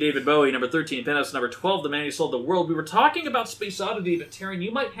 14, David Bowie. Number 13, Penthouse. Number 12, The Man Who Sold the World. We were talking about Space Oddity, but Taryn,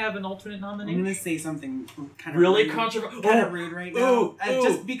 you might have an alternate nominee. I'm going to say something kind of really rude. controversial. Kind of rude right now.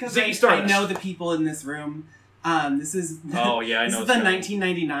 Just because I know the people in this room. This is I know. This is the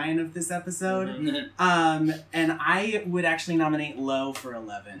 1999 of this episode. Mm-hmm. And I would actually nominate Low for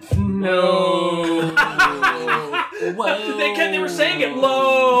 11. No. Whoa. They were saying it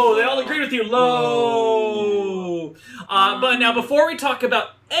low. They all agreed with you. Low. But now, before we talk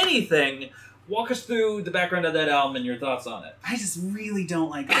about anything, walk us through the background of that album and your thoughts on it. I just really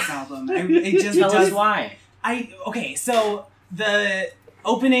don't like this album. Tell us why. Okay, so the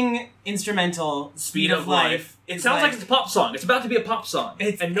opening instrumental, Speed of Life. It sounds like it's a pop song. It's about to be a pop song.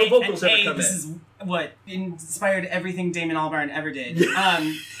 And no vocals ever come in. This is what inspired everything Damon Albarn ever did.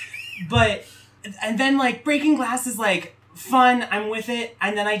 And then, like, Breaking Glass is, like, fun. I'm with it.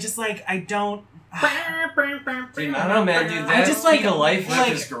 And then I just, like, I don't... I don't know, man, dude. I just, like, Speed of Life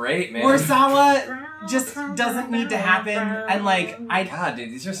like, is great, man. Urasawa just doesn't need to happen. And, like, God,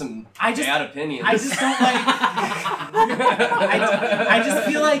 dude, these are some bad opinions. I just don't, like... I just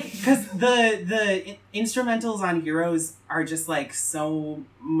feel like... Because the instrumentals on Heroes are just, like, so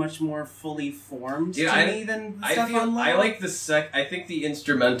much more fully formed to me than stuff on Low. I like I think the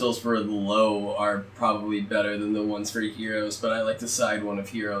instrumentals for Low are probably better than the ones for Heroes, but I like the side one of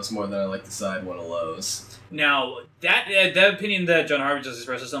Heroes more than I like the side one of Lows. Now, that opinion that John Harvey just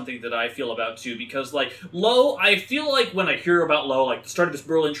expressed is something that I feel about, too, because, like, Low, I feel like when I hear about Low, like, the start of his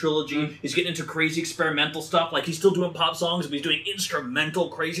Berlin trilogy, he's getting into crazy experimental stuff, like, he's still doing pop songs, but he's doing instrumental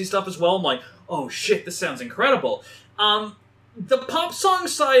crazy stuff as well. I'm like, oh, shit, this sounds incredible. The pop song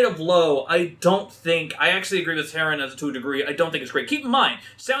side of Low, I actually agree with Taryn to a degree. I don't think it's great. Keep in mind,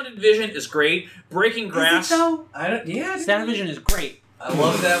 Sound and Vision is great. Breaking Grass. Is it though? Sound and Vision is great. I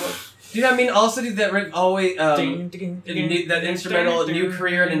love that one. Dude, I mean, also, dude, that always, that instrumental, A New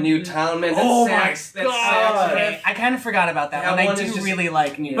Career in a New Town, man. Oh my god! I kind of forgot about that one. I do really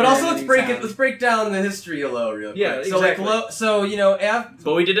like New But also, let's break down the history of Low real quick. Yeah, so, exactly.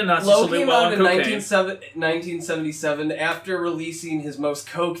 Bowie did a Nazi Low salute came while out on in cocaine. 1977 after releasing his most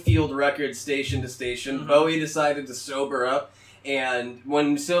coke-fueled record, Station to Station. Mm-hmm. Bowie decided to sober up, and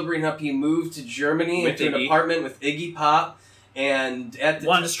when sobering up, he moved to Germany into an apartment with Iggy Pop. And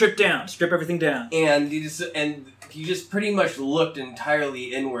wanted to strip everything down, and he just pretty much looked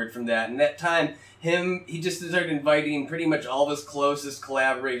entirely inward from that. And that time, he just started inviting pretty much all of his closest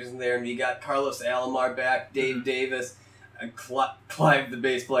collaborators in there, and we got Carlos Alomar back, Dave Davis, Clive, the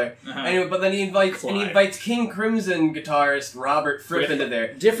bass player. Uh-huh. Anyway, but then he invites King Crimson guitarist Robert Fripp into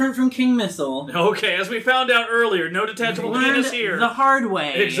there. Different from King Missile. Okay, as we found out earlier, no detachable penis here. The hard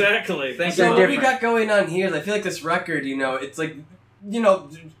way. Exactly. Thank So you. what we got going on here is I feel like this record, it's like,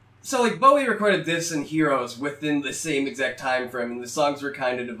 so like Bowie recorded this and Heroes within the same exact time frame, and the songs were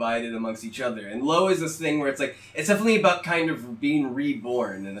kind of divided amongst each other. And Low is this thing where it's like, it's definitely about kind of being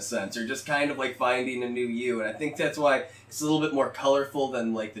reborn in a sense, or just kind of like finding a new you. And I think that's why it's a little bit more colorful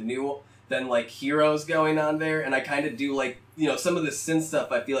than like Heroes going on there. And I kind of do like, some of the synth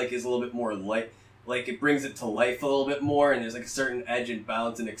stuff I feel like is a little bit more like it brings it to life a little bit more, and there's like a certain edge and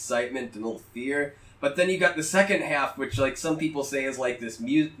bounce and excitement and a little fear. But then you got the second half, which like some people say is like this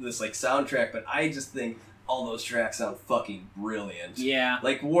like soundtrack, but I just think all those tracks sound fucking brilliant. Yeah.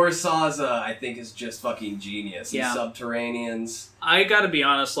 Like Warsaw's, I think is just fucking genius. Yeah. And Subterraneans. I gotta be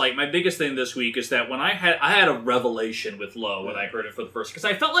honest, like, my biggest thing this week is that when I had a revelation with Low when I heard it for the first, because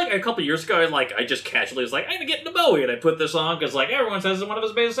I felt like a couple years ago, I just casually was like, I'm gonna get into Bowie, and I put this on, because, like, everyone says it's one of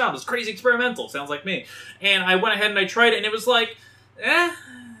his best sounds. It's crazy experimental, sounds like me. And I went ahead and I tried it, and it was like,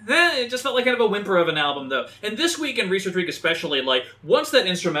 it just felt like kind of a whimper of an album, though. And this week, and Research Week especially, like, once that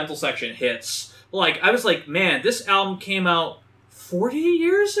instrumental section hits, like, I was like, man, this album came out 40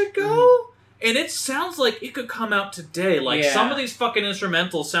 years ago? And it sounds like it could come out today. Like, some of these fucking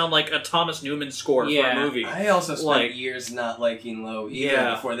instrumentals sound like a Thomas Newman score for a movie. I also spent years not liking Low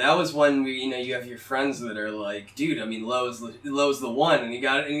either before. That was one where, you have your friends that are like, dude, I mean, Low's the one. And you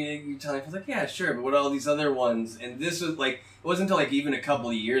got it, and you tell me, I was like, yeah, sure, but what are all these other ones? And this was like, it wasn't until like even a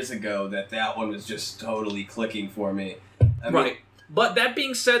couple of years ago that one was just totally clicking for me. I mean, But that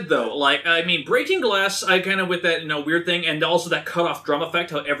being said, though, like, I mean, Breaking Glass, I kind of, with that, weird thing, and also that cut-off drum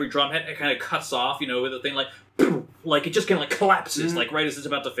effect, how every drum hit, it kind of cuts off, with a thing like, it just kind of, like, collapses, like, right as it's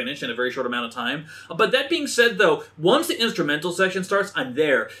about to finish in a very short amount of time. But that being said, though, once the instrumental section starts, I'm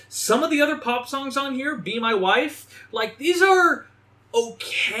there. Some of the other pop songs on here, Be My Wife, like, these are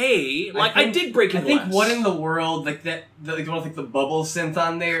okay. Like, I dig Breaking Glass. I think What in the World, like that, the bubble synth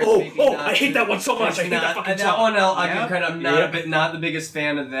on there. I hate that one so much. I hate that fucking song. That one, I can kind of, not the biggest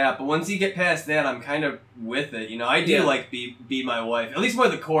fan of that. But once you get past that, I'm kind of with it. I do like Be My Wife. At least more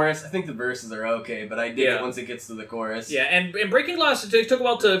the chorus. I think the verses are okay, but I dig it once it gets to the chorus. Yeah, and Breaking Glass, it took a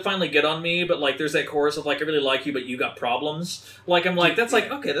while to finally get on me, but like, there's that chorus of like, I really like you, but you got problems. Like, I'm like, that's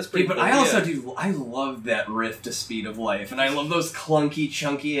like, okay, that's pretty But cool. I also do, I love that riff to Speed of Life, and I love those clunky,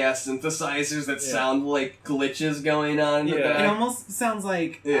 chunky ass synthesizers that sound like glitches going on in the back. It almost sounds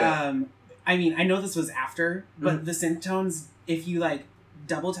like, I mean, I know this was after, but the synth tones, if you like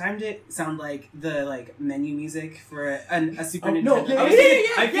double timed it, sound like the like menu music for a Super Nintendo.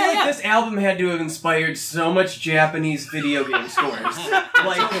 I feel like this album had to have inspired so much Japanese video game scores.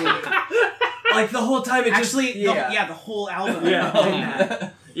 Like the whole time it actually, just... the whole album.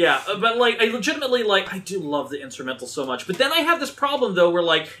 Yeah, but like, I legitimately, like, I do love the instrumental so much. But then I have this problem, though, where,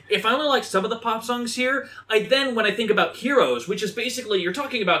 like, if I only like some of the pop songs here, when I think about Heroes, which is basically, you're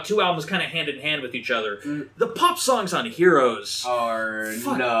talking about two albums kind of hand in hand with each other, the pop songs on Heroes are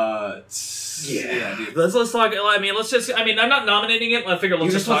nuts. Yeah, dude. Let's talk, I'm not nominating it, I figure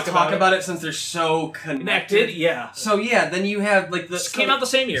let's just talk about it since they're so connected. Yeah. So, then you have, like, came out the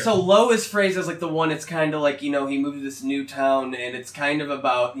same year. So, Low is phrased as, like, the one, it's kind of like, he moved to this new town, and it's kind of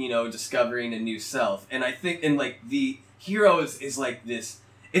about, discovering a new self. And I think, like, the Heroes is like this,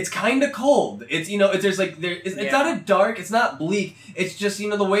 it's kind of cold. It's, it's not a dark, it's not bleak. It's just,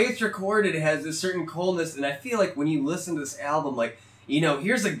 the way it's recorded, it has this certain coldness. And I feel like when you listen to this album, like,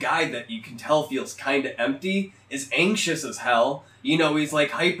 here's a guy that you can tell feels kind of empty, is anxious as hell. He's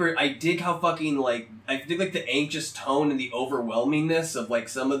like hyper. I dig how fucking like the anxious tone and the overwhelmingness of like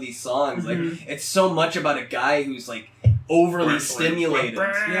some of these songs. Like it's so much about a guy who's like overly stimulated.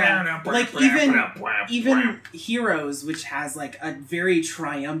 Yeah, like even Heroes, which has like a very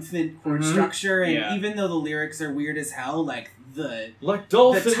triumphant chord structure, and even though the lyrics are weird as hell, like the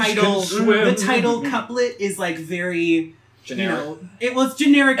title couplet is like very. Generic. It's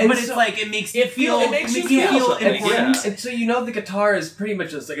generic, but it's like it makes you feel important. And so the guitar is pretty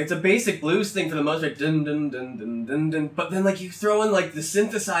much just like it's a basic blues thing for the most part, dun dun dun dun dun dun. But then like you throw in like the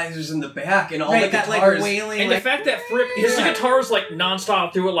synthesizers in the back and all the guitars, that, like, wailing, and the fact that Fripp his guitar is like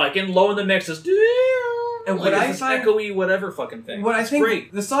nonstop through it, like and low in the mix is. And what I find echoey whatever fucking thing. What I think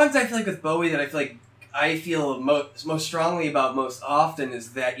great. The songs I feel like with Bowie that I feel most strongly about most often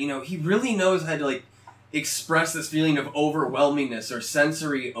is that he really knows how to like express this feeling of overwhelmingness or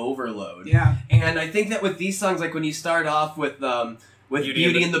sensory overload. Yeah. And I think that with these songs, like when you start off with with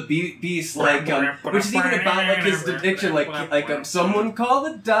Beauty and the Beast, like, which is even about like his addiction, like someone call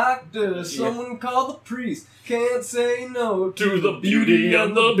the doctor, someone call the priest, can't say no to the Beauty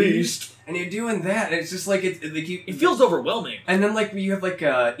and the Beast. And you're doing that, and it's just like it feels overwhelming. And then like you have like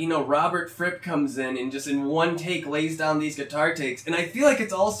Robert Fripp comes in and just in one take lays down these guitar takes, and I feel like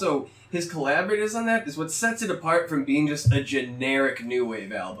it's also his collaborators on that is what sets it apart from being just a generic new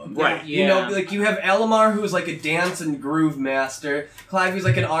wave album. Right. You know, like you have Alomar, who's like a dance and groove master. Clive, who's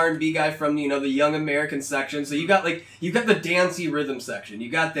like an R&B guy from the Young American section. So you got the dancey rhythm section. You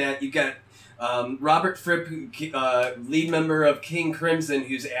got that. You got Robert Fripp, lead member of King Crimson,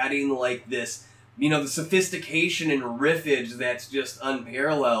 who's adding like this, the sophistication and riffage that's just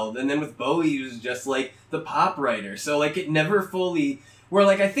unparalleled. And then with Bowie, who's just like the pop writer. So like it never fully. Where,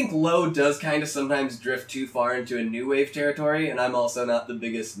 like, I think Low does kind of sometimes drift too far into a new wave territory, and I'm also not the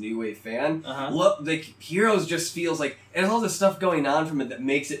biggest new wave fan. Like, Heroes just feels like, there's all this stuff going on from it that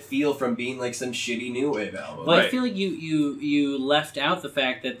makes it feel from being, like, some shitty new wave album. Well, I feel like you left out the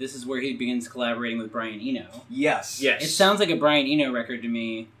fact that this is where he begins collaborating with Brian Eno. Yes. It sounds like a Brian Eno record to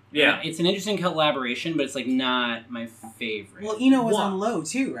me. Yeah. It's an interesting collaboration, but it's, like, not my favorite. Well, Eno was on Low,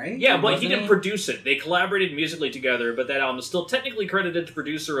 too, right? Yeah, but he didn't produce it. They collaborated musically together, but that album is still technically credited to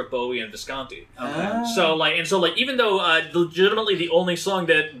producer of Bowie and Visconti. Okay. So, even though legitimately the only song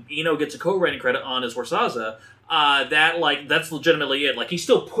that Eno gets a co-writing credit on is Warsaza, that's legitimately it. Like, he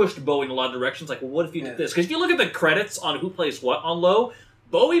still pushed Bowie in a lot of directions. Like, well, what if you did this? Because if you look at the credits on who plays what on Low,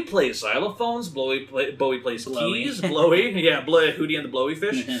 Bowie plays xylophones, Bowie plays keys, Hootie and the Blowy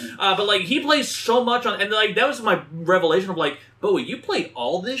Fish. But, like, he plays so much on... And, like, that was my revelation of, like, Bowie, you played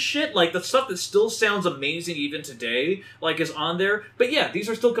all this shit? Like, the stuff that still sounds amazing even today, like, is on there. But, yeah, these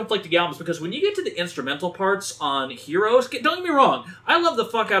are still conflicting albums, because when you get to the instrumental parts on Heroes... Don't get me wrong, I love the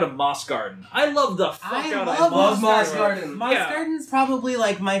fuck out of Moss Garden. I love the fuck out of Moss Garden. Moss Garden's probably,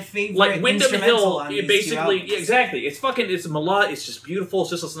 like, my favorite like, Wyndham instrumental Hill, on it these two basically... albums. Exactly. It's melodic, it's just beautiful. It's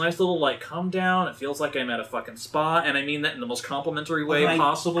just this nice little, like, calm down. It feels like I'm at a fucking spa, and I mean that in the most complimentary way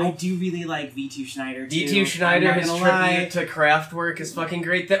possible. I do really like V2 Schneider, too. V2 Schneider, his tribute to Kraftwerk is fucking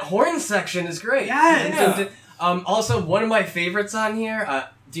great. That horn section is great. Yes! Yeah. Also, one of my favorites on here,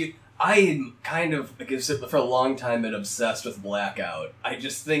 dude, I kind of, for a long time, been obsessed with Blackout. I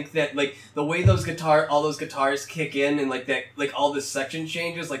just think that, like, the way all those guitars kick in and, like, that, like, all this section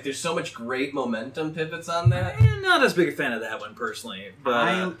changes, like, there's so much great momentum pivots on that. I'm not as big a fan of that one, personally. But,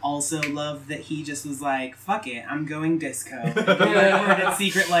 I also love that he just was like, fuck it, I'm going disco. And he recorded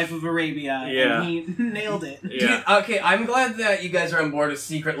Secret Life of Arabia, and he nailed it. Yeah. Dude, okay, I'm glad that you guys are on board with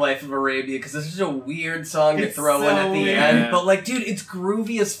Secret Life of Arabia, because it's just a weird song to throw in at the end. But, like, dude, it's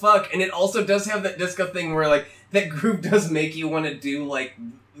groovy as fuck. And it also does have that disco thing where, like, that groove does make you want to do, like,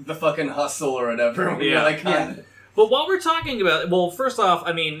 the fucking hustle or whatever. But while we're talking about... Well, first off,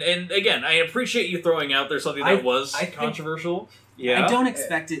 I mean, and again, I appreciate you throwing out there something that was controversial. I don't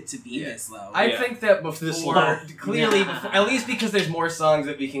expect it to be this low. I think that before... at least because there's more songs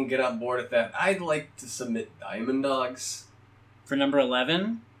that we can get on board with that, I'd like to submit Diamond Dogs. For number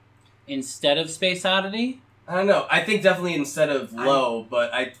 11, instead of Space Oddity? I don't know. I think definitely instead of Low,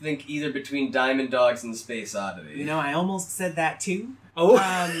 but I think either between Diamond Dogs and Space Oddity. You know, I almost said that too. Oh.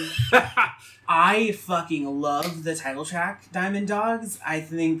 I fucking love the title track, Diamond Dogs. I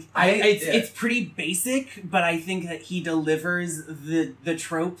think it's pretty basic, but I think that he delivers the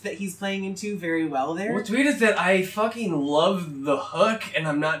trope that he's playing into very well there. What's weird is that I fucking love the hook, and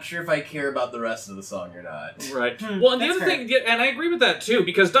I'm not sure if I care about the rest of the song or not. Right. Well, and the other thing, and I agree with that too,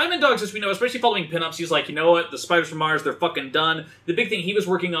 because Diamond Dogs, as we know, especially following pinups, he's like, you know what, the Spiders from Mars, they're fucking done. The big thing he was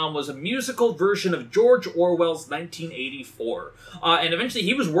working on was a musical version of George Orwell's 1984. And eventually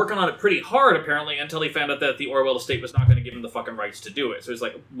he was working on it pretty hard, apparently, until he found out that the Orwell estate was not going to give him the fucking rights to do it. So he's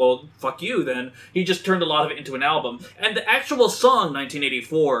like, well, fuck you then. He just turned a lot of it into an album. And the actual song,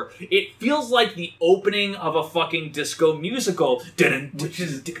 1984, it feels like the opening of a fucking disco musical. Which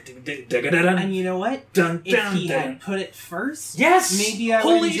is... And you know what? If he had put it first, maybe I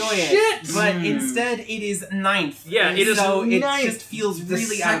would enjoy it. But instead, it is ninth. Yeah, it is so ninth. It just feels really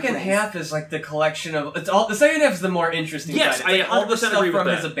The second half is like the collection of... The second half is the more interesting side. It's like all the stuff from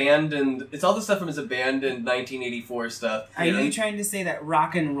his abandoned... It's all the stuff from his abandoned 1984 stuff. Are you trying to say that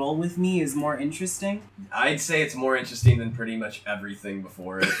Rock and Roll With Me is more interesting? I'd say it's more interesting than pretty much everything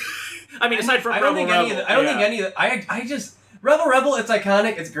before it. I mean, aside from... I don't think any of it... I just... Rebel Rebel, it's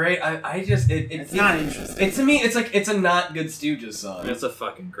iconic, it's great. It's not interesting. To me, it's like, it's a not good Stooges song. It's a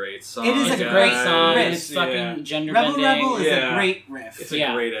fucking great song. It is a guys. great song, and riff. it's fucking gender Rebel bending. Rebel is Yeah. a great riff. It's a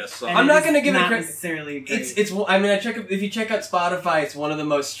Yeah. great ass song. And I'm it not is gonna give it not credit. necessarily great. If you check out Spotify, it's one of the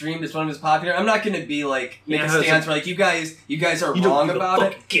most streamed, it's one of his popular. I'm not gonna be like, make Yeah, a stance where like, you guys are You wrong don't about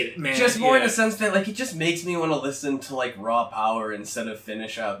it. Get it, man. Just more in a sense that like it just makes me want to listen to like Raw Power instead of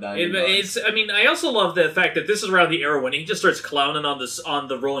Finish Out Diamond Dogs. I also love the fact that this is around the era when he just starts clowning on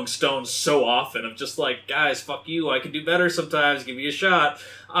the Rolling Stones so often. I'm just like, guys, fuck you. I can do better sometimes. Give me a shot.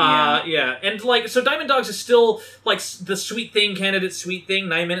 And like, so Diamond Dogs is still like the Sweet Thing candidate, Sweet Thing,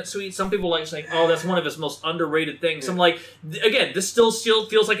 9-minute Sweet. Some people like saying, oh, that's one of his most underrated things. I'm like, again, this still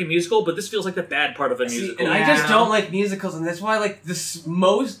feels like a musical, but this feels like the bad part of a musical. And I just don't like musicals, and that's why like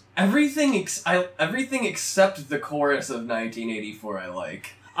everything except the chorus of 1984 I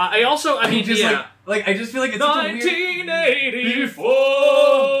like. I just feel like it's such a weird...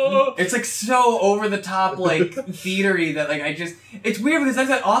 1984. It's like so over the top, like theatery that like it's weird because there's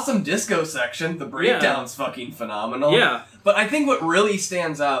that awesome disco section. The breakdown's fucking phenomenal. Yeah. But I think what really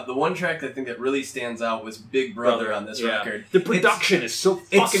stands out, the one track I think that really stands out was Big Brother on this record. The production is so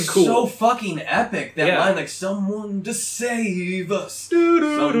fucking cool. It's so fucking epic. That line, like, someone to save us. Like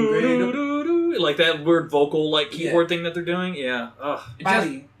that weird vocal, like, keyboard thing that they're doing. Yeah.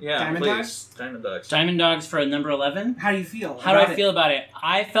 Bobby, Diamond Dogs? Diamond Dogs. Diamond Dogs for number 11. How do you feel? How do I feel about it?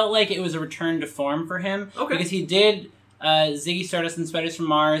 I felt like it was a return to form for him. Okay. Because he did Ziggy Stardust and Spiders from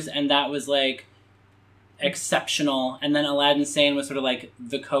Mars, and that was, like, exceptional. And then Aladdin Sane was sort of like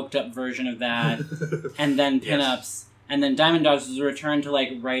the coked up version of that. And then Pinups. And then Diamond Dogs was a return to,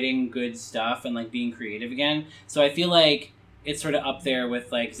 like, writing good stuff and, like, being creative again. So I feel like it's sort of up there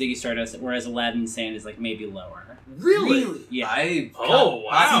with, like, Ziggy Stardust, whereas Aladdin Sane is, like, maybe lower. Really? Yeah. I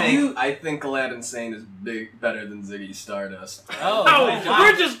think Aladdin Sane is better than Ziggy Stardust.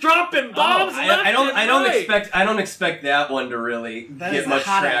 We're just dropping bombs. I don't expect that one to really get much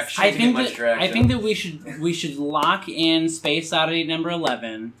traction. I think that we should lock in Space Oddity number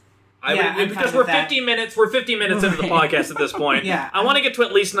 11. Because we're 50 minutes into the podcast at this point. Yeah. I want to get to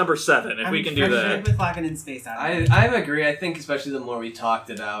at least number 7 if we can do that. I'm with locking in Space Out. I agree. I think especially the more we talked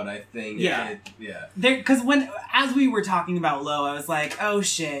it out, I think Because as we were talking about Low, I was like, oh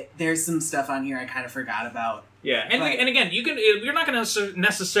shit, there's some stuff on here I kind of forgot about. Yeah, and again, you're not going to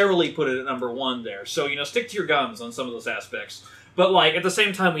necessarily put it at number 1 there. So, stick to your guns on some of those aspects. But, like, at the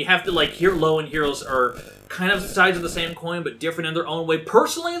same time, we have to, like, Low and Heroes are kind of sides of the same coin, but different in their own way.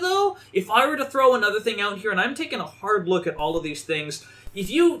 Personally, though, if I were to throw another thing out here, and I'm taking a hard look at all of these things, if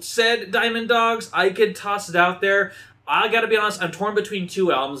you said Diamond Dogs, I could toss it out there. I gotta be honest, I'm torn between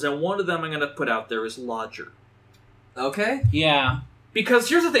 2 albums, and one of them I'm gonna put out there is Lodger. Okay. Yeah. Because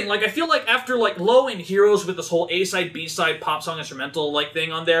here's the thing, like, I feel like after, like, Low and Heroes with this whole A-side, B-side, pop song, instrumental, like,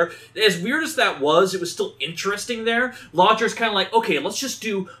 thing on there, as weird as that was, it was still interesting there. Lodger's kind of like, okay, let's just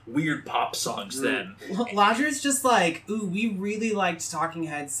do weird pop songs then. Lodger's just like, ooh, we really liked Talking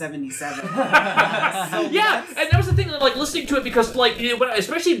Heads 77. Yeah, and that was the thing, like, listening to it, because, like,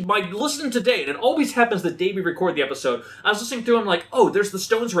 especially by listening today, and it always happens the day we record the episode, I was listening through and I'm like, oh, there's the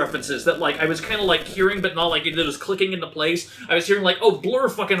Stones references that, like, I was kind of, like, hearing, but not, like, it was clicking into place. I was hearing, like, oh, Blur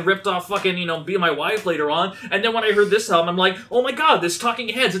fucking ripped off fucking, Be My Wife later on. And then when I heard this album, I'm like, oh my god, this Talking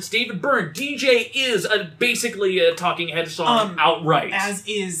Heads, it's David Byrne. DJ is basically a Talking Heads song outright. As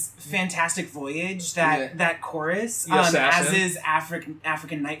is Fantastic Voyage, that chorus. Assassin. As is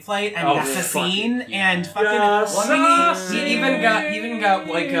African Night Flight and Assassin and fucking... He even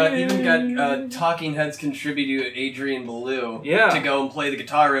got Talking Heads contributed Adrian Belew to go and play the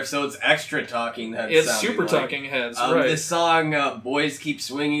guitar riff, so it's extra Talking Heads. It's super Talking Heads, right. This song, Boys Keep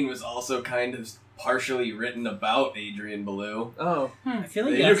Swinging, was also kind of partially written about Adrian Belew. Oh. I feel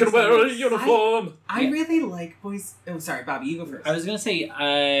like you can wear a uniform. I really like Boys... Oh, sorry, Bobby, you go first. I was going to say,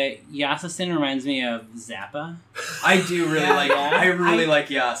 Yasasin reminds me of Zappa. I do really like... I really like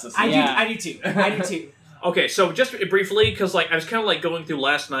Yasasin. I do too. Okay, so just briefly, because, like, I was kind of, like, going through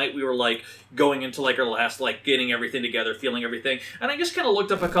last night, we were, like, going into, like, our last, like, getting everything together, feeling everything, and I just kind of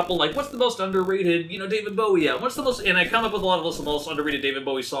looked up a couple, like, what's the most underrated, David Bowie at? And I come up with a lot of lists of the most underrated David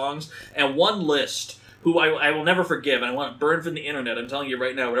Bowie songs, and one list, who I will never forgive, and I want it burned from the internet, I'm telling you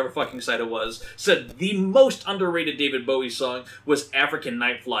right now, whatever fucking site it was, said the most underrated David Bowie song was African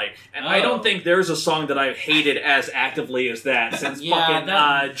Night Flight. And I don't think there's a song that I've hated as actively as that since Join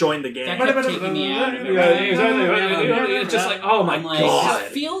the Gang. That kept taking me out of it. Yeah, exactly. It's just like, oh my god.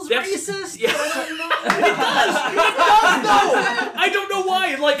 It feels That's- racist. Yeah. It does though! I don't know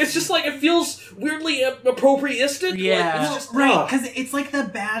why. like it's just like it feels weirdly appropriatistic. Yeah. Like, it's just Right, because it's like the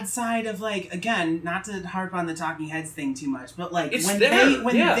bad side of like, again, not to harp on the Talking Heads thing too much, but like It's when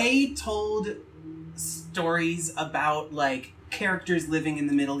there, they told stories about like characters living in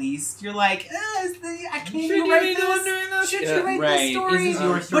the Middle East, you're like, can't you write this? Should you write this story? Is this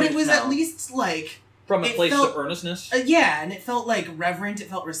your story But it to was tell? at least like from a it place felt- of earnestness. yeah, and it felt like reverent, it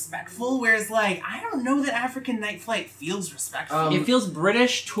felt respectful, whereas like I don't know that African Night Flight feels respectful. It feels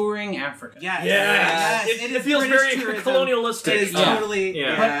British touring Africa. Yes, Yeah, yes, it feels British very tourism. colonialistic. It is Yeah. totally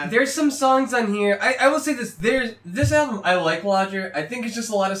Yeah. But there's some songs on here. I will say this. There's this album. I like Lodger. I think it's just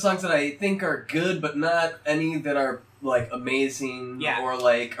a lot of songs that I think are good, but not any that are like amazing Yeah. or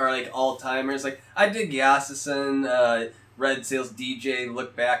like all timers. Like I dig Yassison, Red Sails DJ,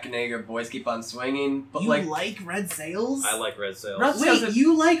 Look Back and Your Boys Keep on Swinging. But You like like Red Sails? I like Red Sails. Red Sails Wait, is-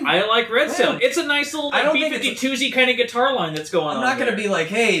 you like? I like Red Yeah. Sails. It's a nice little I like, don't think B-52Z kind of guitar line that's going on. I'm not gonna there. be like,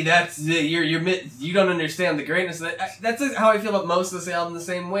 hey, that's you don't understand the greatness of that. That's how I feel about most of this album. The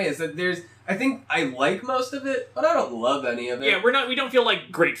same way is that I think I like most of it, but I don't love any of it. Yeah, we don't feel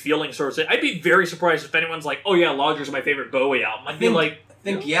like great feelings towards it. I'd be very surprised if anyone's like, oh yeah, Lodger's my favorite Bowie album. I'd be like, I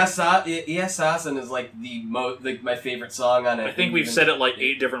think Yes Assassin is like the most like my favorite song on it. I think we've said it like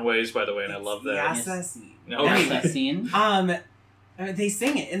 8 different ways, by the way, and I love that. Yes, Yes. No. That's that scene. They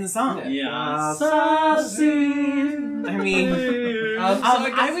sing it in the song. Yeah. I mean, so I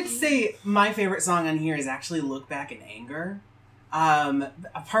guess- I would say my favorite song on here is actually "Look Back in Anger,"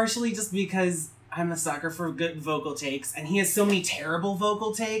 partially just because I'm a sucker for good vocal takes, and he has so many terrible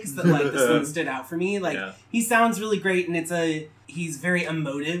vocal takes that like this one stood out for me. Like Yeah. he sounds really great, and he's very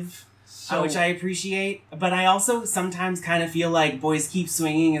emotive. Which I appreciate, but I also sometimes kind of feel like Boys Keep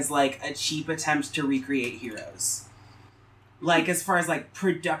Swinging is like a cheap attempt to recreate Heroes. Like, as far as like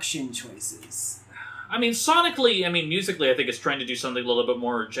production choices. I mean, sonically, musically, I think it's trying to do something a little bit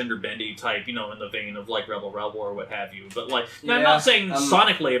more gender bendy type, in the vein of like Rebel Rebel or what have you. But like, I'm Yeah, not saying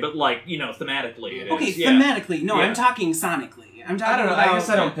sonically, but like, thematically, it Okay, is. Yeah. thematically, no, Yeah. I'm talking sonically. I'm talking I don't know. about I guess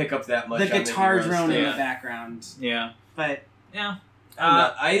I don't pick up that much. the on guitar Heroes drone thing. in Yeah. the background. Yeah. But Yeah.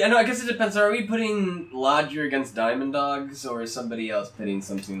 I know. I guess it depends. Are we putting Lodger against Diamond Dogs, or is somebody else putting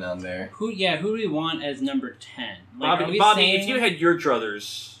something on there? Who do we want as number 10? Like, are we Bobby, saying, if you had your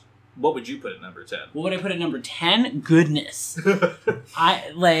druthers, what would you put at number 10? what would I put at number 10? Goodness.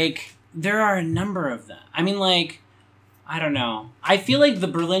 There are a number of them. I mean, I don't know. I feel like the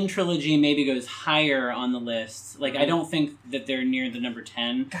Berlin trilogy maybe goes higher on the list. I don't think that they're near the number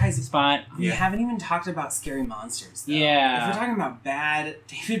 10 guys, spot. we Yeah. haven't even talked about Scary Monsters, though. Yeah. If we're talking about bad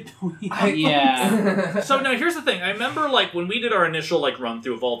David Bowie Yeah. So now here's the thing. I remember when we did our initial run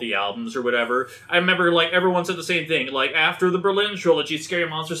through of all the albums or whatever. I remember everyone said the same thing. After the Berlin trilogy, Scary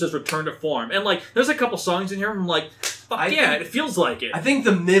Monsters has returned to form, and there's a couple songs in here. I'm like, fuck yeah, it feels like it. I think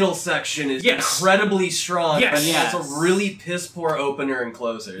the middle section is Yes. incredibly strong, Yes. but Yes. it's a really piss poor opener and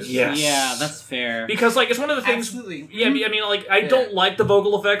closers. Yes. Yeah, that's fair. Because it's one of the things. Absolutely. Yeah, I don't like the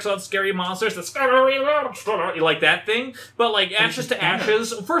vocal effects on Scary Monsters. The you like that thing, but Ashes to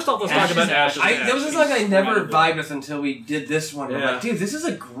Ashes. First off, let's talk Ashes about to Ashes. Ashes. To That was just Ashes. I never vibed with until we did this one. I'm Yeah. like, dude, this is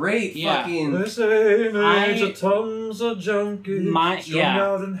a great Yeah. fucking. They say I- Major Tom's a junkie, strung yeah.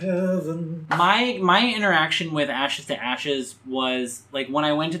 out in heaven. My interaction with Ashes to Ashes was when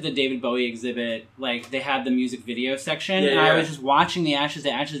I went to the David Bowie exhibit, they had the music video section, and I was just watching the Ashes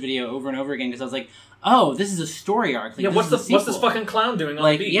to Ashes video over and over again because I was like, oh, this is a story arc. Yeah, this what's is a this sequel. fucking clown doing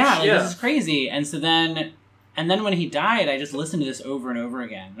on the beach? This is crazy. And so then when he died, I just listened to this over and over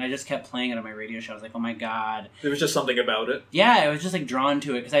again, and I just kept playing it on my radio show. I was like, oh my god. There was just something about it. Yeah, I was just drawn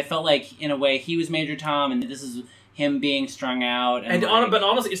to it because I felt in a way he was Major Tom, and this is him being strung out. But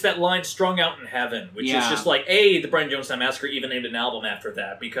honestly, it's that line "strung out in heaven," which is Yeah. just the Brian Jonestown Massacre even named an album after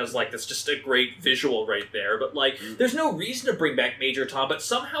that because that's just a great visual right there. But there's no reason to bring back Major Tom, but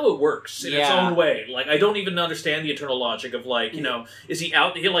somehow it works in its Yeah. own way. I don't even understand the internal logic of is he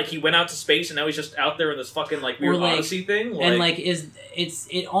out? He went out to space and now he's just out there in this fucking weird Odyssey thing.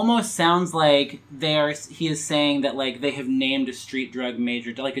 It almost sounds like he is saying that they have named a street drug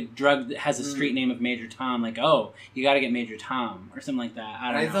Major, a drug that has a street name of Major Tom. You got to get Major Tom or something like that.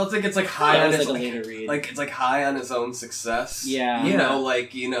 I don't know. I felt like it's high That on was his a later read. it's high on his own success. Yeah.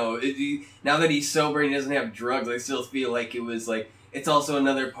 Now that he's sober and he doesn't have drugs, I still feel like it was it's also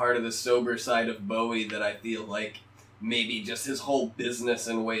another part of the sober side of Bowie that I feel maybe just his whole business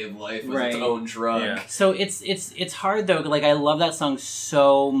and way of life was its Right. own drug. So it's hard though. I love that song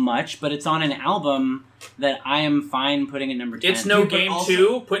so much, but it's on an album that I am fine putting at number 10. It's no Dude, but game also-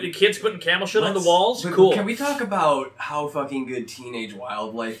 2. Putting kids putting camel shit on the Let's- walls. But Cool. Can we talk about how fucking good Teenage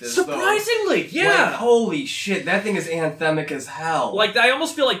Wildlife is? Surprisingly, though? yeah. Like, holy shit, that thing is anthemic as hell. Like, I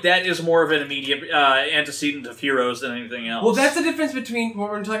almost feel like that is more of an immediate antecedent of Heroes than anything else. Well, that's the difference between what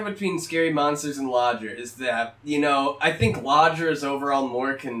we're talking about between Scary Monsters and Lodger, is that, you know, I think Lodger is overall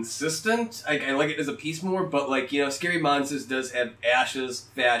more consistent. I like it as a piece more, but, like, you know, Scary Monsters does have Ashes,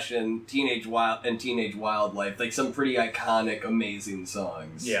 Fashion, Teenage Wildlife, like some pretty iconic, amazing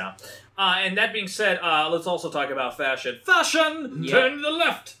songs. Yeah. And that being said, let's also talk about fashion. Fashion! Yeah. Turn to the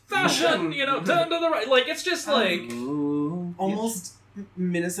left! Fashion! You know, turn to the right. Like, it's just like... Almost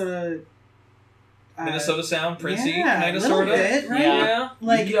Minnesota Minnesota sound, Princey, yeah, kind of, little sort of. bit, right? Yeah.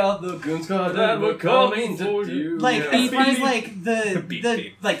 Like, We are the goons that were coming for you. like Yeah. as far as like the Beep, the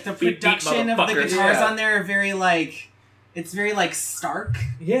beep. like the Beep, beep, production of the motherfuckers. guitars Yeah. on there are very like it's very like stark.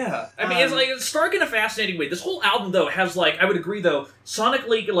 Yeah. I mean, it's like, it's stark in a fascinating way. This whole album, though, has, like, I would agree, though,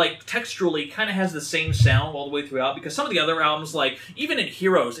 sonically, like, texturally, kind of has the same sound all the way throughout, because some of the other albums, like, even in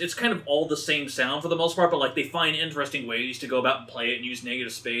Heroes, it's kind of all the same sound for the most part, but, like, they find interesting ways to go about and play it and use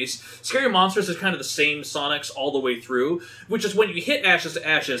negative space. Scary Monsters is kind of the same sonics all the way through, which is when you hit Ashes to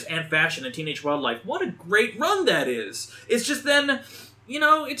Ashes and Fashion and Teenage Wildlife, what a great run that is! It's just then... You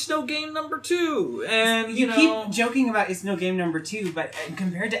know, it's no game number 2, and You know, keep joking about it's no game number 2, but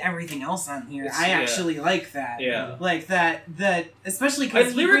compared to everything else on here, I yeah. actually like that. Yeah. Like that especially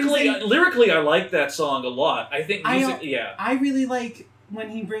because lyrically, I like that song a lot. I think yeah. I really like when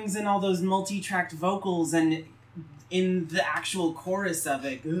he brings in all those multi-tracked vocals and in the actual chorus of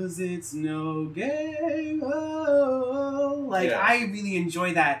it, 'cause it's no game. Oh. Like, Yeah. I really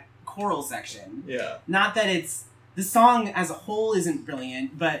enjoy that choral section. Yeah. Not that the song as a whole isn't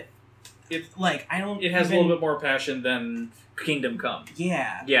brilliant, but It it has a little bit more passion than Kingdom Come.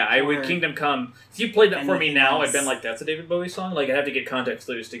 Yeah. Yeah, I would Or Kingdom Come. If you played that for me anything now, else. I'd been like, that's a David Bowie song? Like, I'd have to get context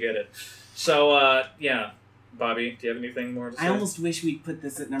clues to get it. So, yeah. Bobby, do you have anything more to say? I almost wish we'd put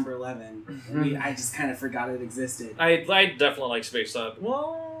this at number 11. I just kind of forgot it existed. I definitely like Space Up.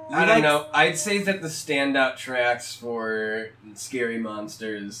 Well, I don't know. I'd say that the standout tracks for Scary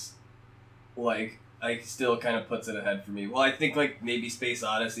Monsters, like, I still kind of puts it ahead for me. Well, I think, like, maybe Space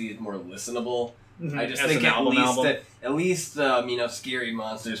Odyssey is more listenable. I just As think an album. at least you know, Scary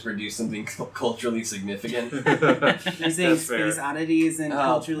Monsters produce something culturally significant. You're saying That's fair. Space Oddity isn't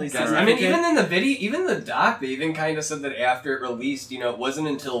culturally Guys, significant? I mean, even in the video, even the doc, they even kind of said that after it released, you know, it wasn't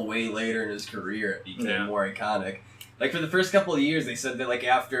until way later in his career it became more iconic. Like, for the first couple of years, they said that, like,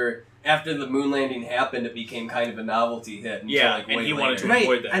 after the moon landing happened, it became kind of a novelty hit. Until, Yeah, like, and way he wanted to later.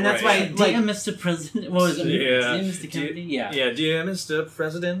 avoid that. and that's right. why, like, Dear Mr. President, what was it? Yeah. Dear Mr. Kennedy? Yeah. Yeah, dear Mr.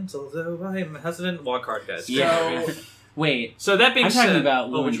 President, although I am hesitant. Walk hard, guys. Yeah. Wait, So that being I'm said... talking about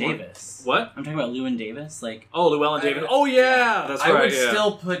oh, Llewyn which one? Davis. What? I'm talking about Llewyn Davis, like... Oh, Llewellyn David. Oh, yeah! That's right, I would yeah.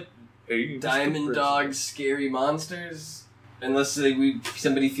 still put Hey, Mr. Diamond President. Dogs Scary Monsters, unless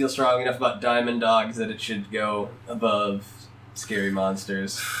somebody feels strong enough about Diamond Dogs that it should go above Scary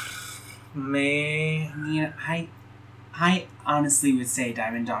Monsters. Me... Yeah, I honestly would say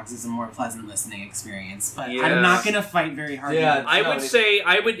Diamond Dogs is a more pleasant listening experience, but Yes. I'm not gonna fight very hard. Yeah, against I it. would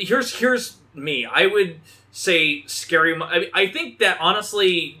say here's me. I would say I think that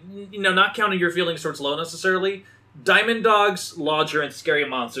honestly, you know, not counting your feelings towards Low necessarily, Diamond Dogs, Lodger, and Scary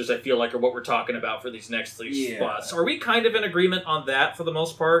Monsters, I feel like, are what we're talking about for these next three spots. Are we kind of in agreement on that for the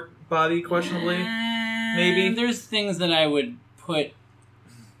most part, Bobby? Questionably, maybe. There's things that I would put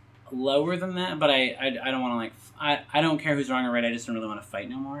lower than that, but I don't want to, like... I don't care who's wrong or right, I just don't really want to fight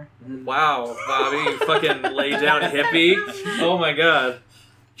no more. Wow, Bobby, you fucking lay down hippie. Oh my god.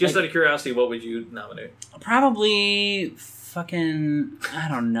 Just out of curiosity, what would you nominate? Probably fucking... I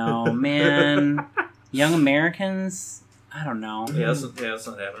don't know, man. Young Americans? I don't know. Yeah, that's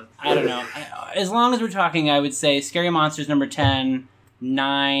not happening. I don't know. As long as we're talking, I would say Scary Monsters number 10,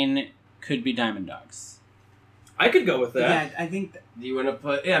 9 could be Diamond Dogs. I could go with that. Yeah, I think. Do you want to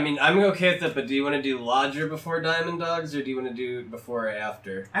put... Yeah, I mean, I'm okay with that, but do you want to do Lodger before Diamond Dogs, or do you want to do before or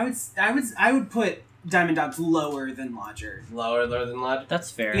after? I would put Diamond Dogs lower than Lodger. Lower than Lodger? That's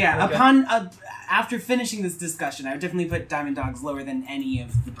fair. Yeah, Okay. after finishing this discussion, I would definitely put Diamond Dogs lower than any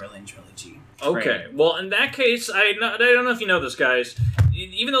of the Berlin trilogy. Okay, well, in that case, I don't know if you know this, guys.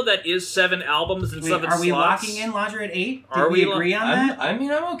 Even though that is 7 albums and 7 Are we slots, locking in Lodger at 8? Are Did we we agree on that? I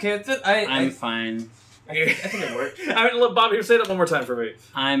mean, I'm okay with it. I'm fine. I think it worked. I mean, look, Bobby, say that one more time for me.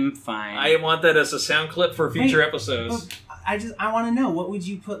 I'm fine. I want that as a sound clip for future Wait, episodes. I want to know, what would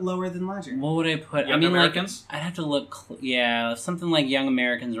you put lower than Lodger? What would I put? Young Americans? Like, I'd have to look... something like Young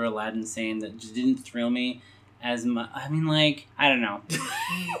Americans or Aladdin Sane that just didn't thrill me as much. I mean, like, I don't know.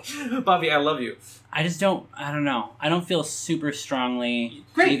 Bobby, I love you. I just don't. I don't know. I don't feel super strongly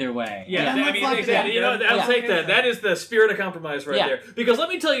either way. Yeah, I mean, exactly. You know, I'll take that. That is the spirit of compromise right there. Because let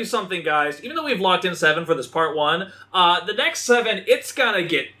me tell you something, guys. Even though we've locked in 7 for this part 1, the next 7, it's gonna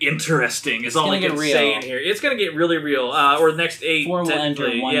get interesting. Is all I can say in here. It's gonna get really real. Or the next 8. 4 will enter,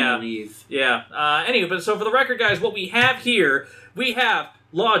 1 will leave. Yeah. Anyway, but so for the record, guys, what we have here, we have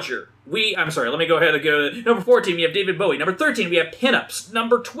Lodger. I'm sorry, let me go ahead and go to number 14, we have David Bowie. Number 13, we have Pinups.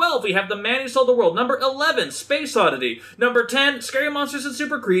 Number 12, we have The Man Who Sold the World. Number 11, Space Oddity. Number 10, Scary Monsters and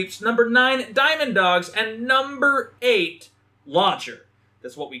Super Creeps. Number 9, Diamond Dogs. And number 8, Lodger.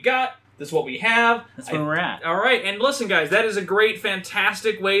 That's what we got. That's what we have. That's where we're at. All right, and listen, guys, that is a great,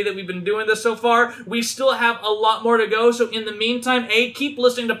 fantastic way that we've been doing this so far. We still have a lot more to go, so in the meantime, keep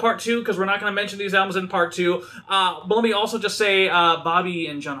listening to part 2, because we're not going to mention these albums in part 2. But let me also just say, Bobby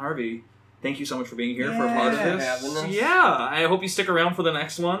and John Harvey, thank you so much for being here for a part of this. Yeah, I hope you stick around for the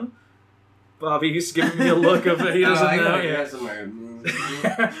next one. Bobby's giving me a look of he doesn't know.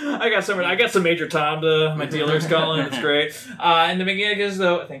 I got some Major Tom to my dealer's calling. It's great. And the McGinnis,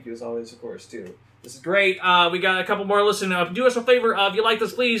 though, thank you as always, of course, too. This is great. We got a couple more listening. Do us a favor. If you like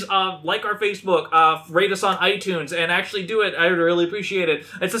this, please like our Facebook, rate us on iTunes, and actually do it. I would really appreciate it.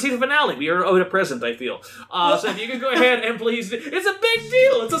 It's the season finale. We are owed a present, I feel. So if you could go ahead and please, it's a big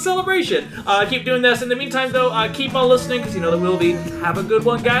deal. It's a celebration. Keep doing this. In the meantime, though, keep on listening because you know that we'll be. Have a good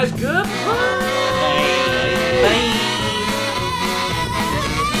one, guys. Goodbye. Bye.